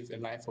means to live a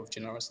life of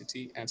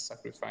generosity and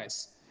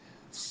sacrifice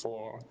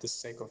for the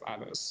sake of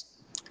others.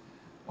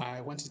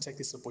 I want to take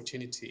this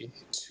opportunity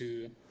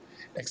to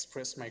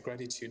express my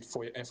gratitude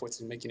for your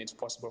efforts in making it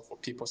possible for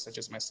people such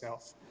as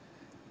myself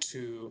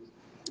to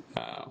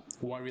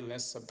worry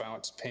less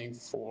about paying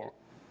for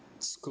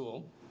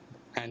school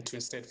and to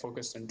instead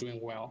focus on doing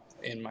well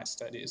in my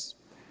studies.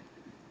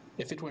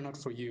 If it were not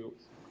for you,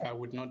 I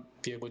would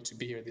not be able to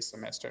be here this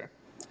semester,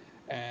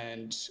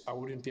 and I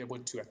wouldn't be able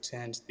to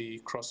attend the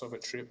crossover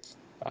trip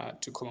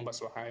to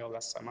Columbus, Ohio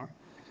last summer.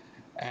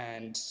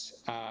 And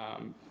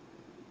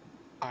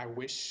I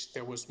wish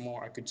there was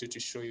more I could do to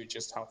show you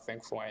just how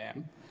thankful I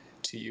am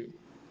to you.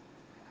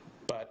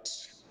 But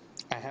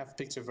I have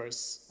picked a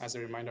verse as a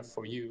reminder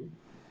for you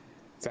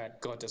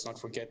that God does not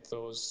forget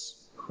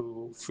those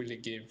who freely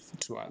give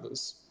to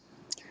others.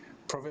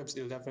 Proverbs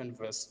 11,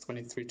 verse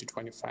 23 to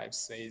 25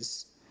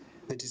 says,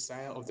 "The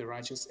desire of the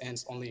righteous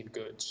ends only in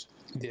good,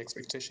 the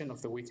expectation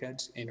of the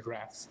wicked in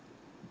wrath.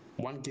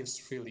 One gives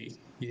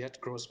freely,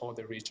 yet grows all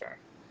the richer.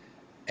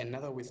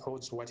 Another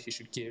withholds what he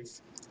should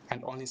give,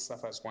 and only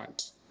suffers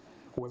want.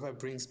 Whoever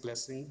brings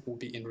blessing will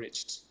be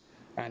enriched,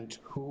 and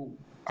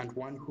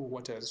one who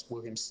waters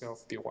will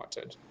himself be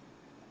watered."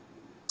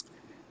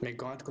 May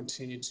God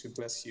continue to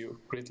bless you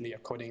greatly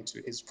according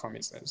to his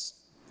promises.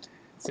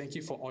 Thank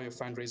you for all your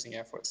fundraising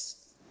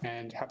efforts,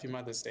 and happy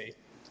Mother's Day,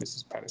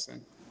 Mrs.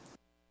 Patterson.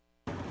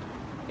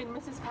 In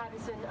Mrs.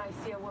 Patterson, I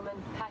see a woman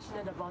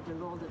passionate about the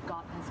role that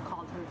God has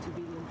called her to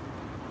be in.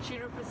 She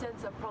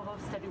represents a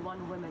Proverbs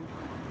 31 woman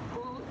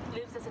who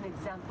lives as an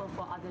example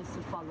for others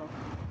to follow.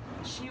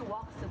 She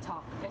walks the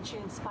talk, and she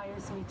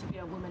inspires me to be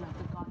a woman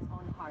after God's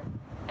own heart.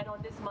 And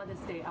on this Mother's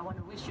Day, I want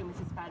to wish you,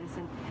 Mrs.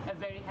 Patterson, a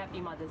very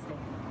happy Mother's Day.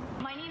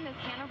 My name is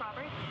Hannah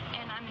Roberts,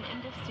 and I'm an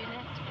MDiv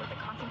student with a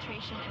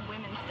concentration in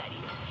Women's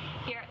Studies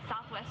here at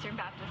Southwestern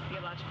Baptist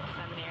Theological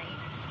Seminary.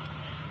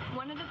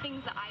 One of the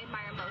things that I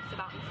admire most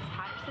about Mrs.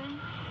 Patterson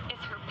is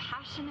her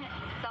passionate,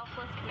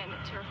 selfless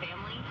commitment to her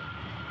family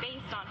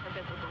based on her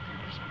biblical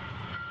convictions.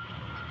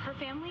 Her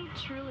family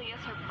truly is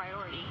her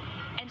priority,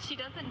 and she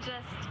doesn't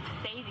just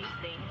say these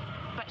things,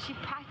 but she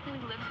practically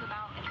lives them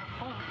out in her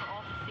home for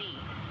all to see.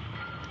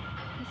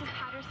 Mrs.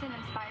 Patterson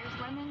inspires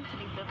women to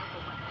be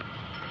biblical women,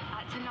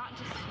 to not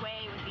just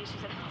sway with the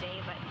issues of the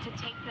day, but to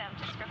take them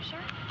to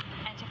Scripture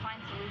and to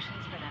find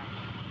solutions for them.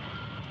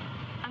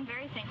 I'm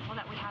very thankful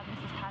that we have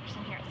Mrs.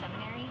 Patterson here at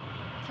seminary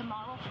to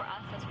model for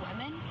us as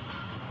women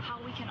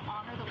how we can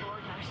honor the Lord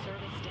in our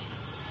service day.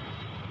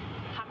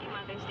 Happy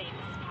Mother's Day,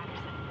 Mrs.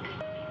 Patterson.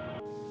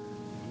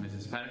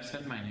 Mrs.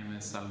 Patterson, my name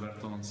is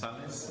Alberto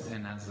Gonzalez,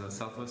 and as a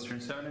Southwestern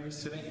Seminary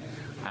student,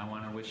 I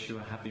want to wish you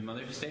a happy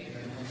Mother's Day.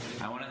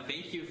 I want to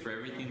thank you for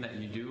everything that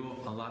you do,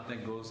 a lot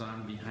that goes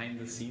on behind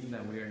the scenes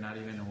that we are not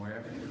even aware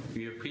of.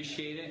 We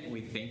appreciate it.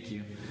 We thank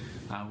you.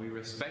 We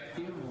respect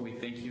you. We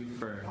thank you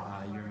for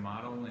your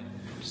model and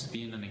just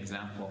being an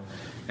example.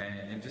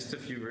 And just a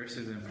few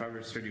verses in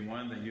Proverbs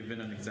 31 that you've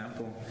been an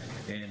example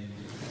in.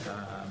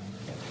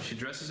 She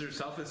dresses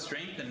herself with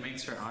strength and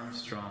makes her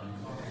arms strong.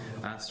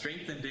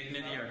 Strength and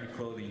dignity are her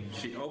clothing.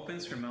 She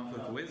opens her mouth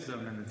with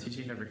wisdom, and the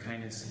teaching of her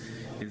kindness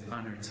is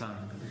on her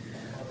tongue.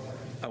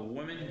 A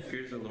woman who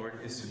fears the Lord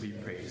is to be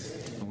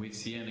praised. And we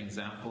see an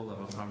example of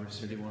a Proverbs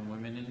 31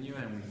 woman in you,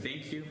 and we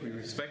thank you, we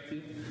respect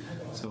you.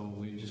 So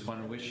we just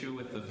want to wish you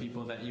with the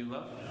people that you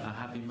love a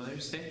happy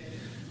Mother's Day.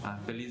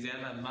 Feliz Día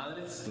de las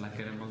Madres, la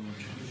queremos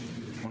mucho.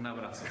 Un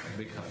abrazo,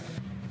 big hug.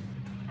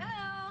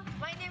 Hello,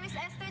 my name is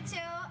Esther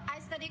Cho. I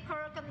study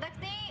choral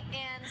conducting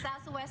in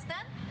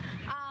Southwestern.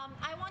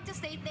 I want to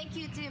say thank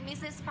you to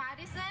Mrs.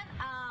 Patterson.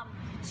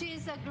 She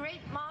is a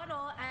great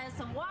model as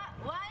a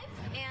wife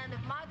and a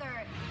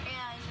mother,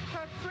 and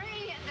her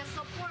prayer and the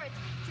support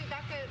to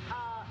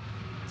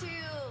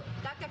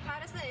Dr.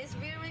 Patterson is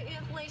really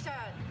influential.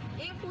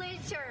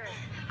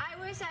 I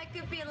wish I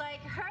could be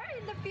like her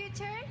in the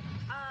future.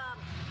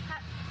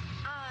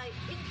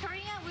 In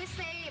Korean, we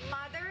say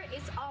mother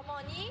is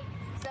어머니.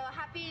 So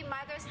happy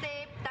Mother's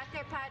Day,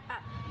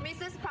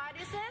 Mrs.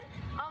 Patterson,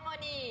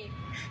 어머니.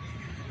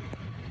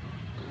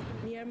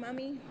 Dear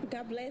Mommy,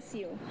 God bless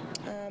you.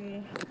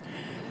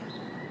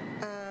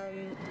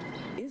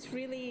 It's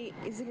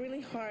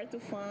really hard to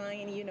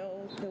find,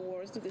 the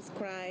words to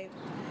describe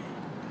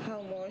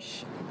how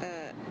much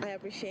I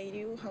appreciate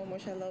you, how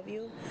much I love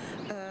you,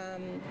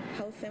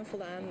 how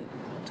thankful I am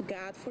to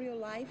God for your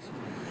life,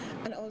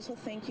 and also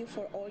thank you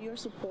for all your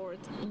support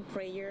in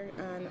prayer,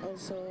 and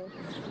also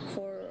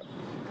for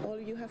all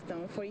you have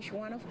done for each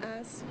one of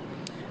us.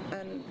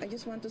 And I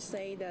just want to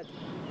say that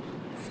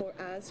for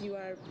us, you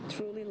are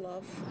truly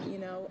love,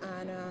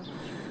 and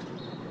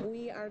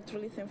we are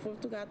truly thankful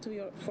to God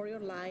for your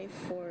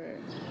life,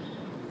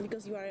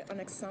 because you are an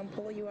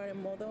example, you are a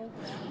model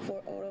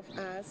for all of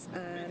us,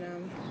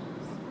 and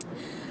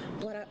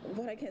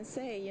what I can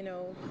say,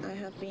 I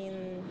have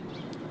been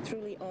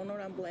truly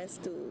honored and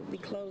blessed to be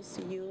close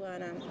to you,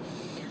 and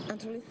I'm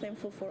truly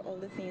thankful for all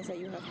the things that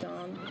you have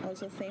done.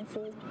 Also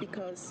thankful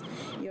because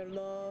your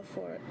love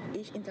for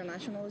each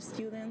international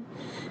student,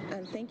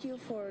 and thank you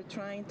for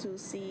trying to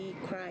see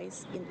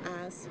Christ in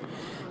us,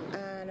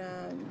 and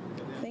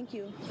thank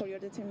you for your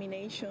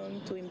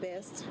determination to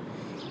invest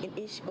in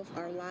each of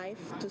our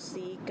life to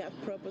see God's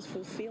purpose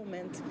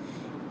fulfillment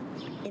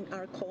in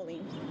our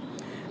calling.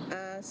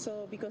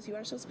 So because you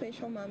are so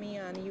special, Mommy,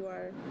 and you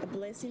are a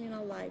blessing in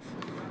our life,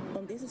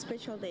 on this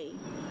special day,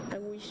 I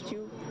wish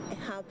you a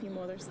happy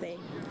Mother's Day.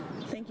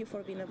 Thank you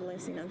for being a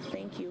blessing, and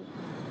thank you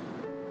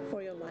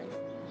for your life.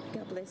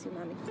 God bless you,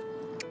 Mommy.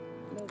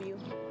 Love you.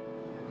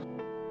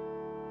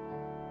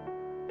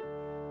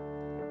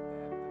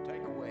 The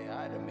takeaway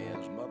item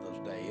is Mother's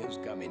Day is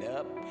coming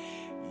up.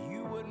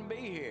 You wouldn't be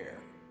here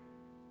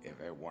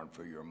if it weren't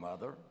for your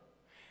mother.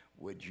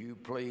 Would you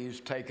please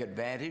take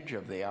advantage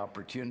of the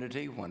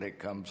opportunity when it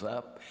comes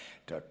up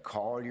to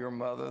call your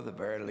mother, the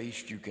very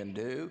least you can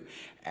do,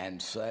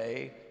 and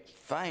say,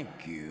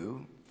 thank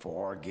you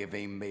for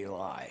giving me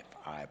life.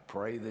 I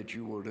pray that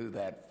you will do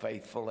that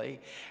faithfully,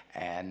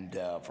 and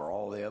for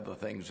all the other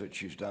things that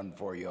she's done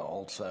for you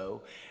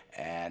also.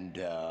 And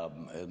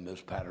Ms.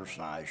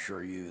 Patterson, I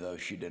assure you, though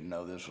she didn't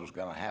know this was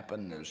going to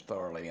happen, is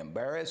thoroughly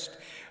embarrassed.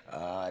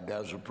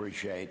 Does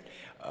appreciate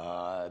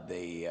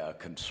the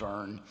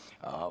concern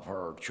of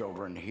her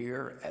children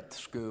here at the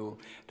school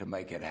to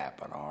make it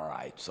happen. All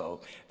right,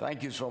 so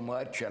thank you so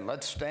much, and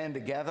let's stand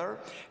together.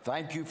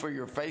 Thank you for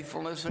your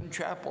faithfulness in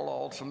chapel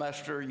all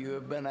semester. You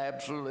have been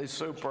absolutely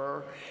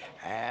super,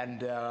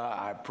 and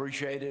I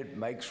appreciate it.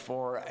 Makes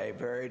for a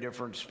very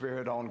different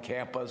spirit on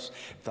campus.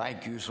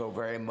 Thank you so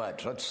very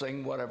much. Let's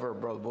sing whatever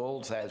Brother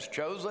Bulls has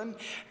chosen,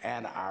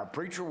 and our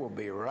preacher will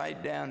be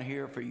right down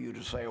here for you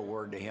to say a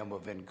word to him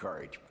of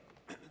encouragement.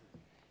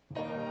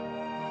 No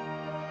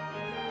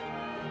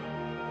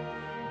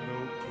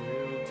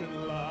guilt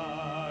in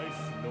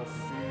life, no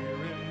fear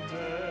in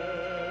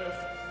death.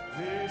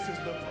 This is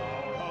the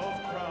power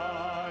of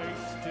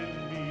Christ in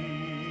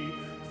me.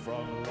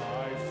 From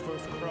life's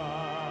first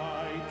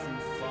cry to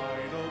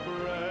final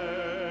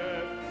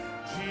breath,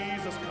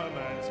 Jesus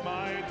commands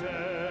my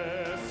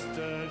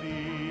destiny.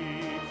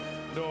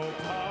 No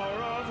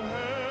power of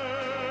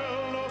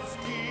hell, no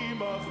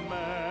scheme of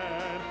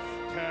man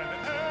can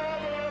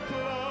ever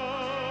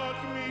pluck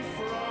me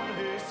from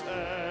his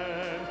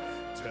hand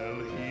till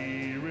he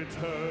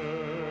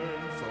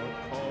returns or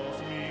calls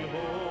me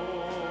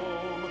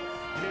home.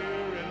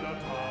 Here in the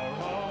power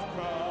of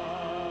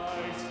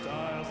Christ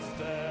I'll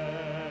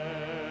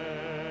stand.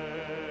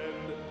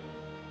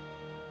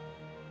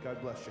 God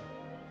bless you.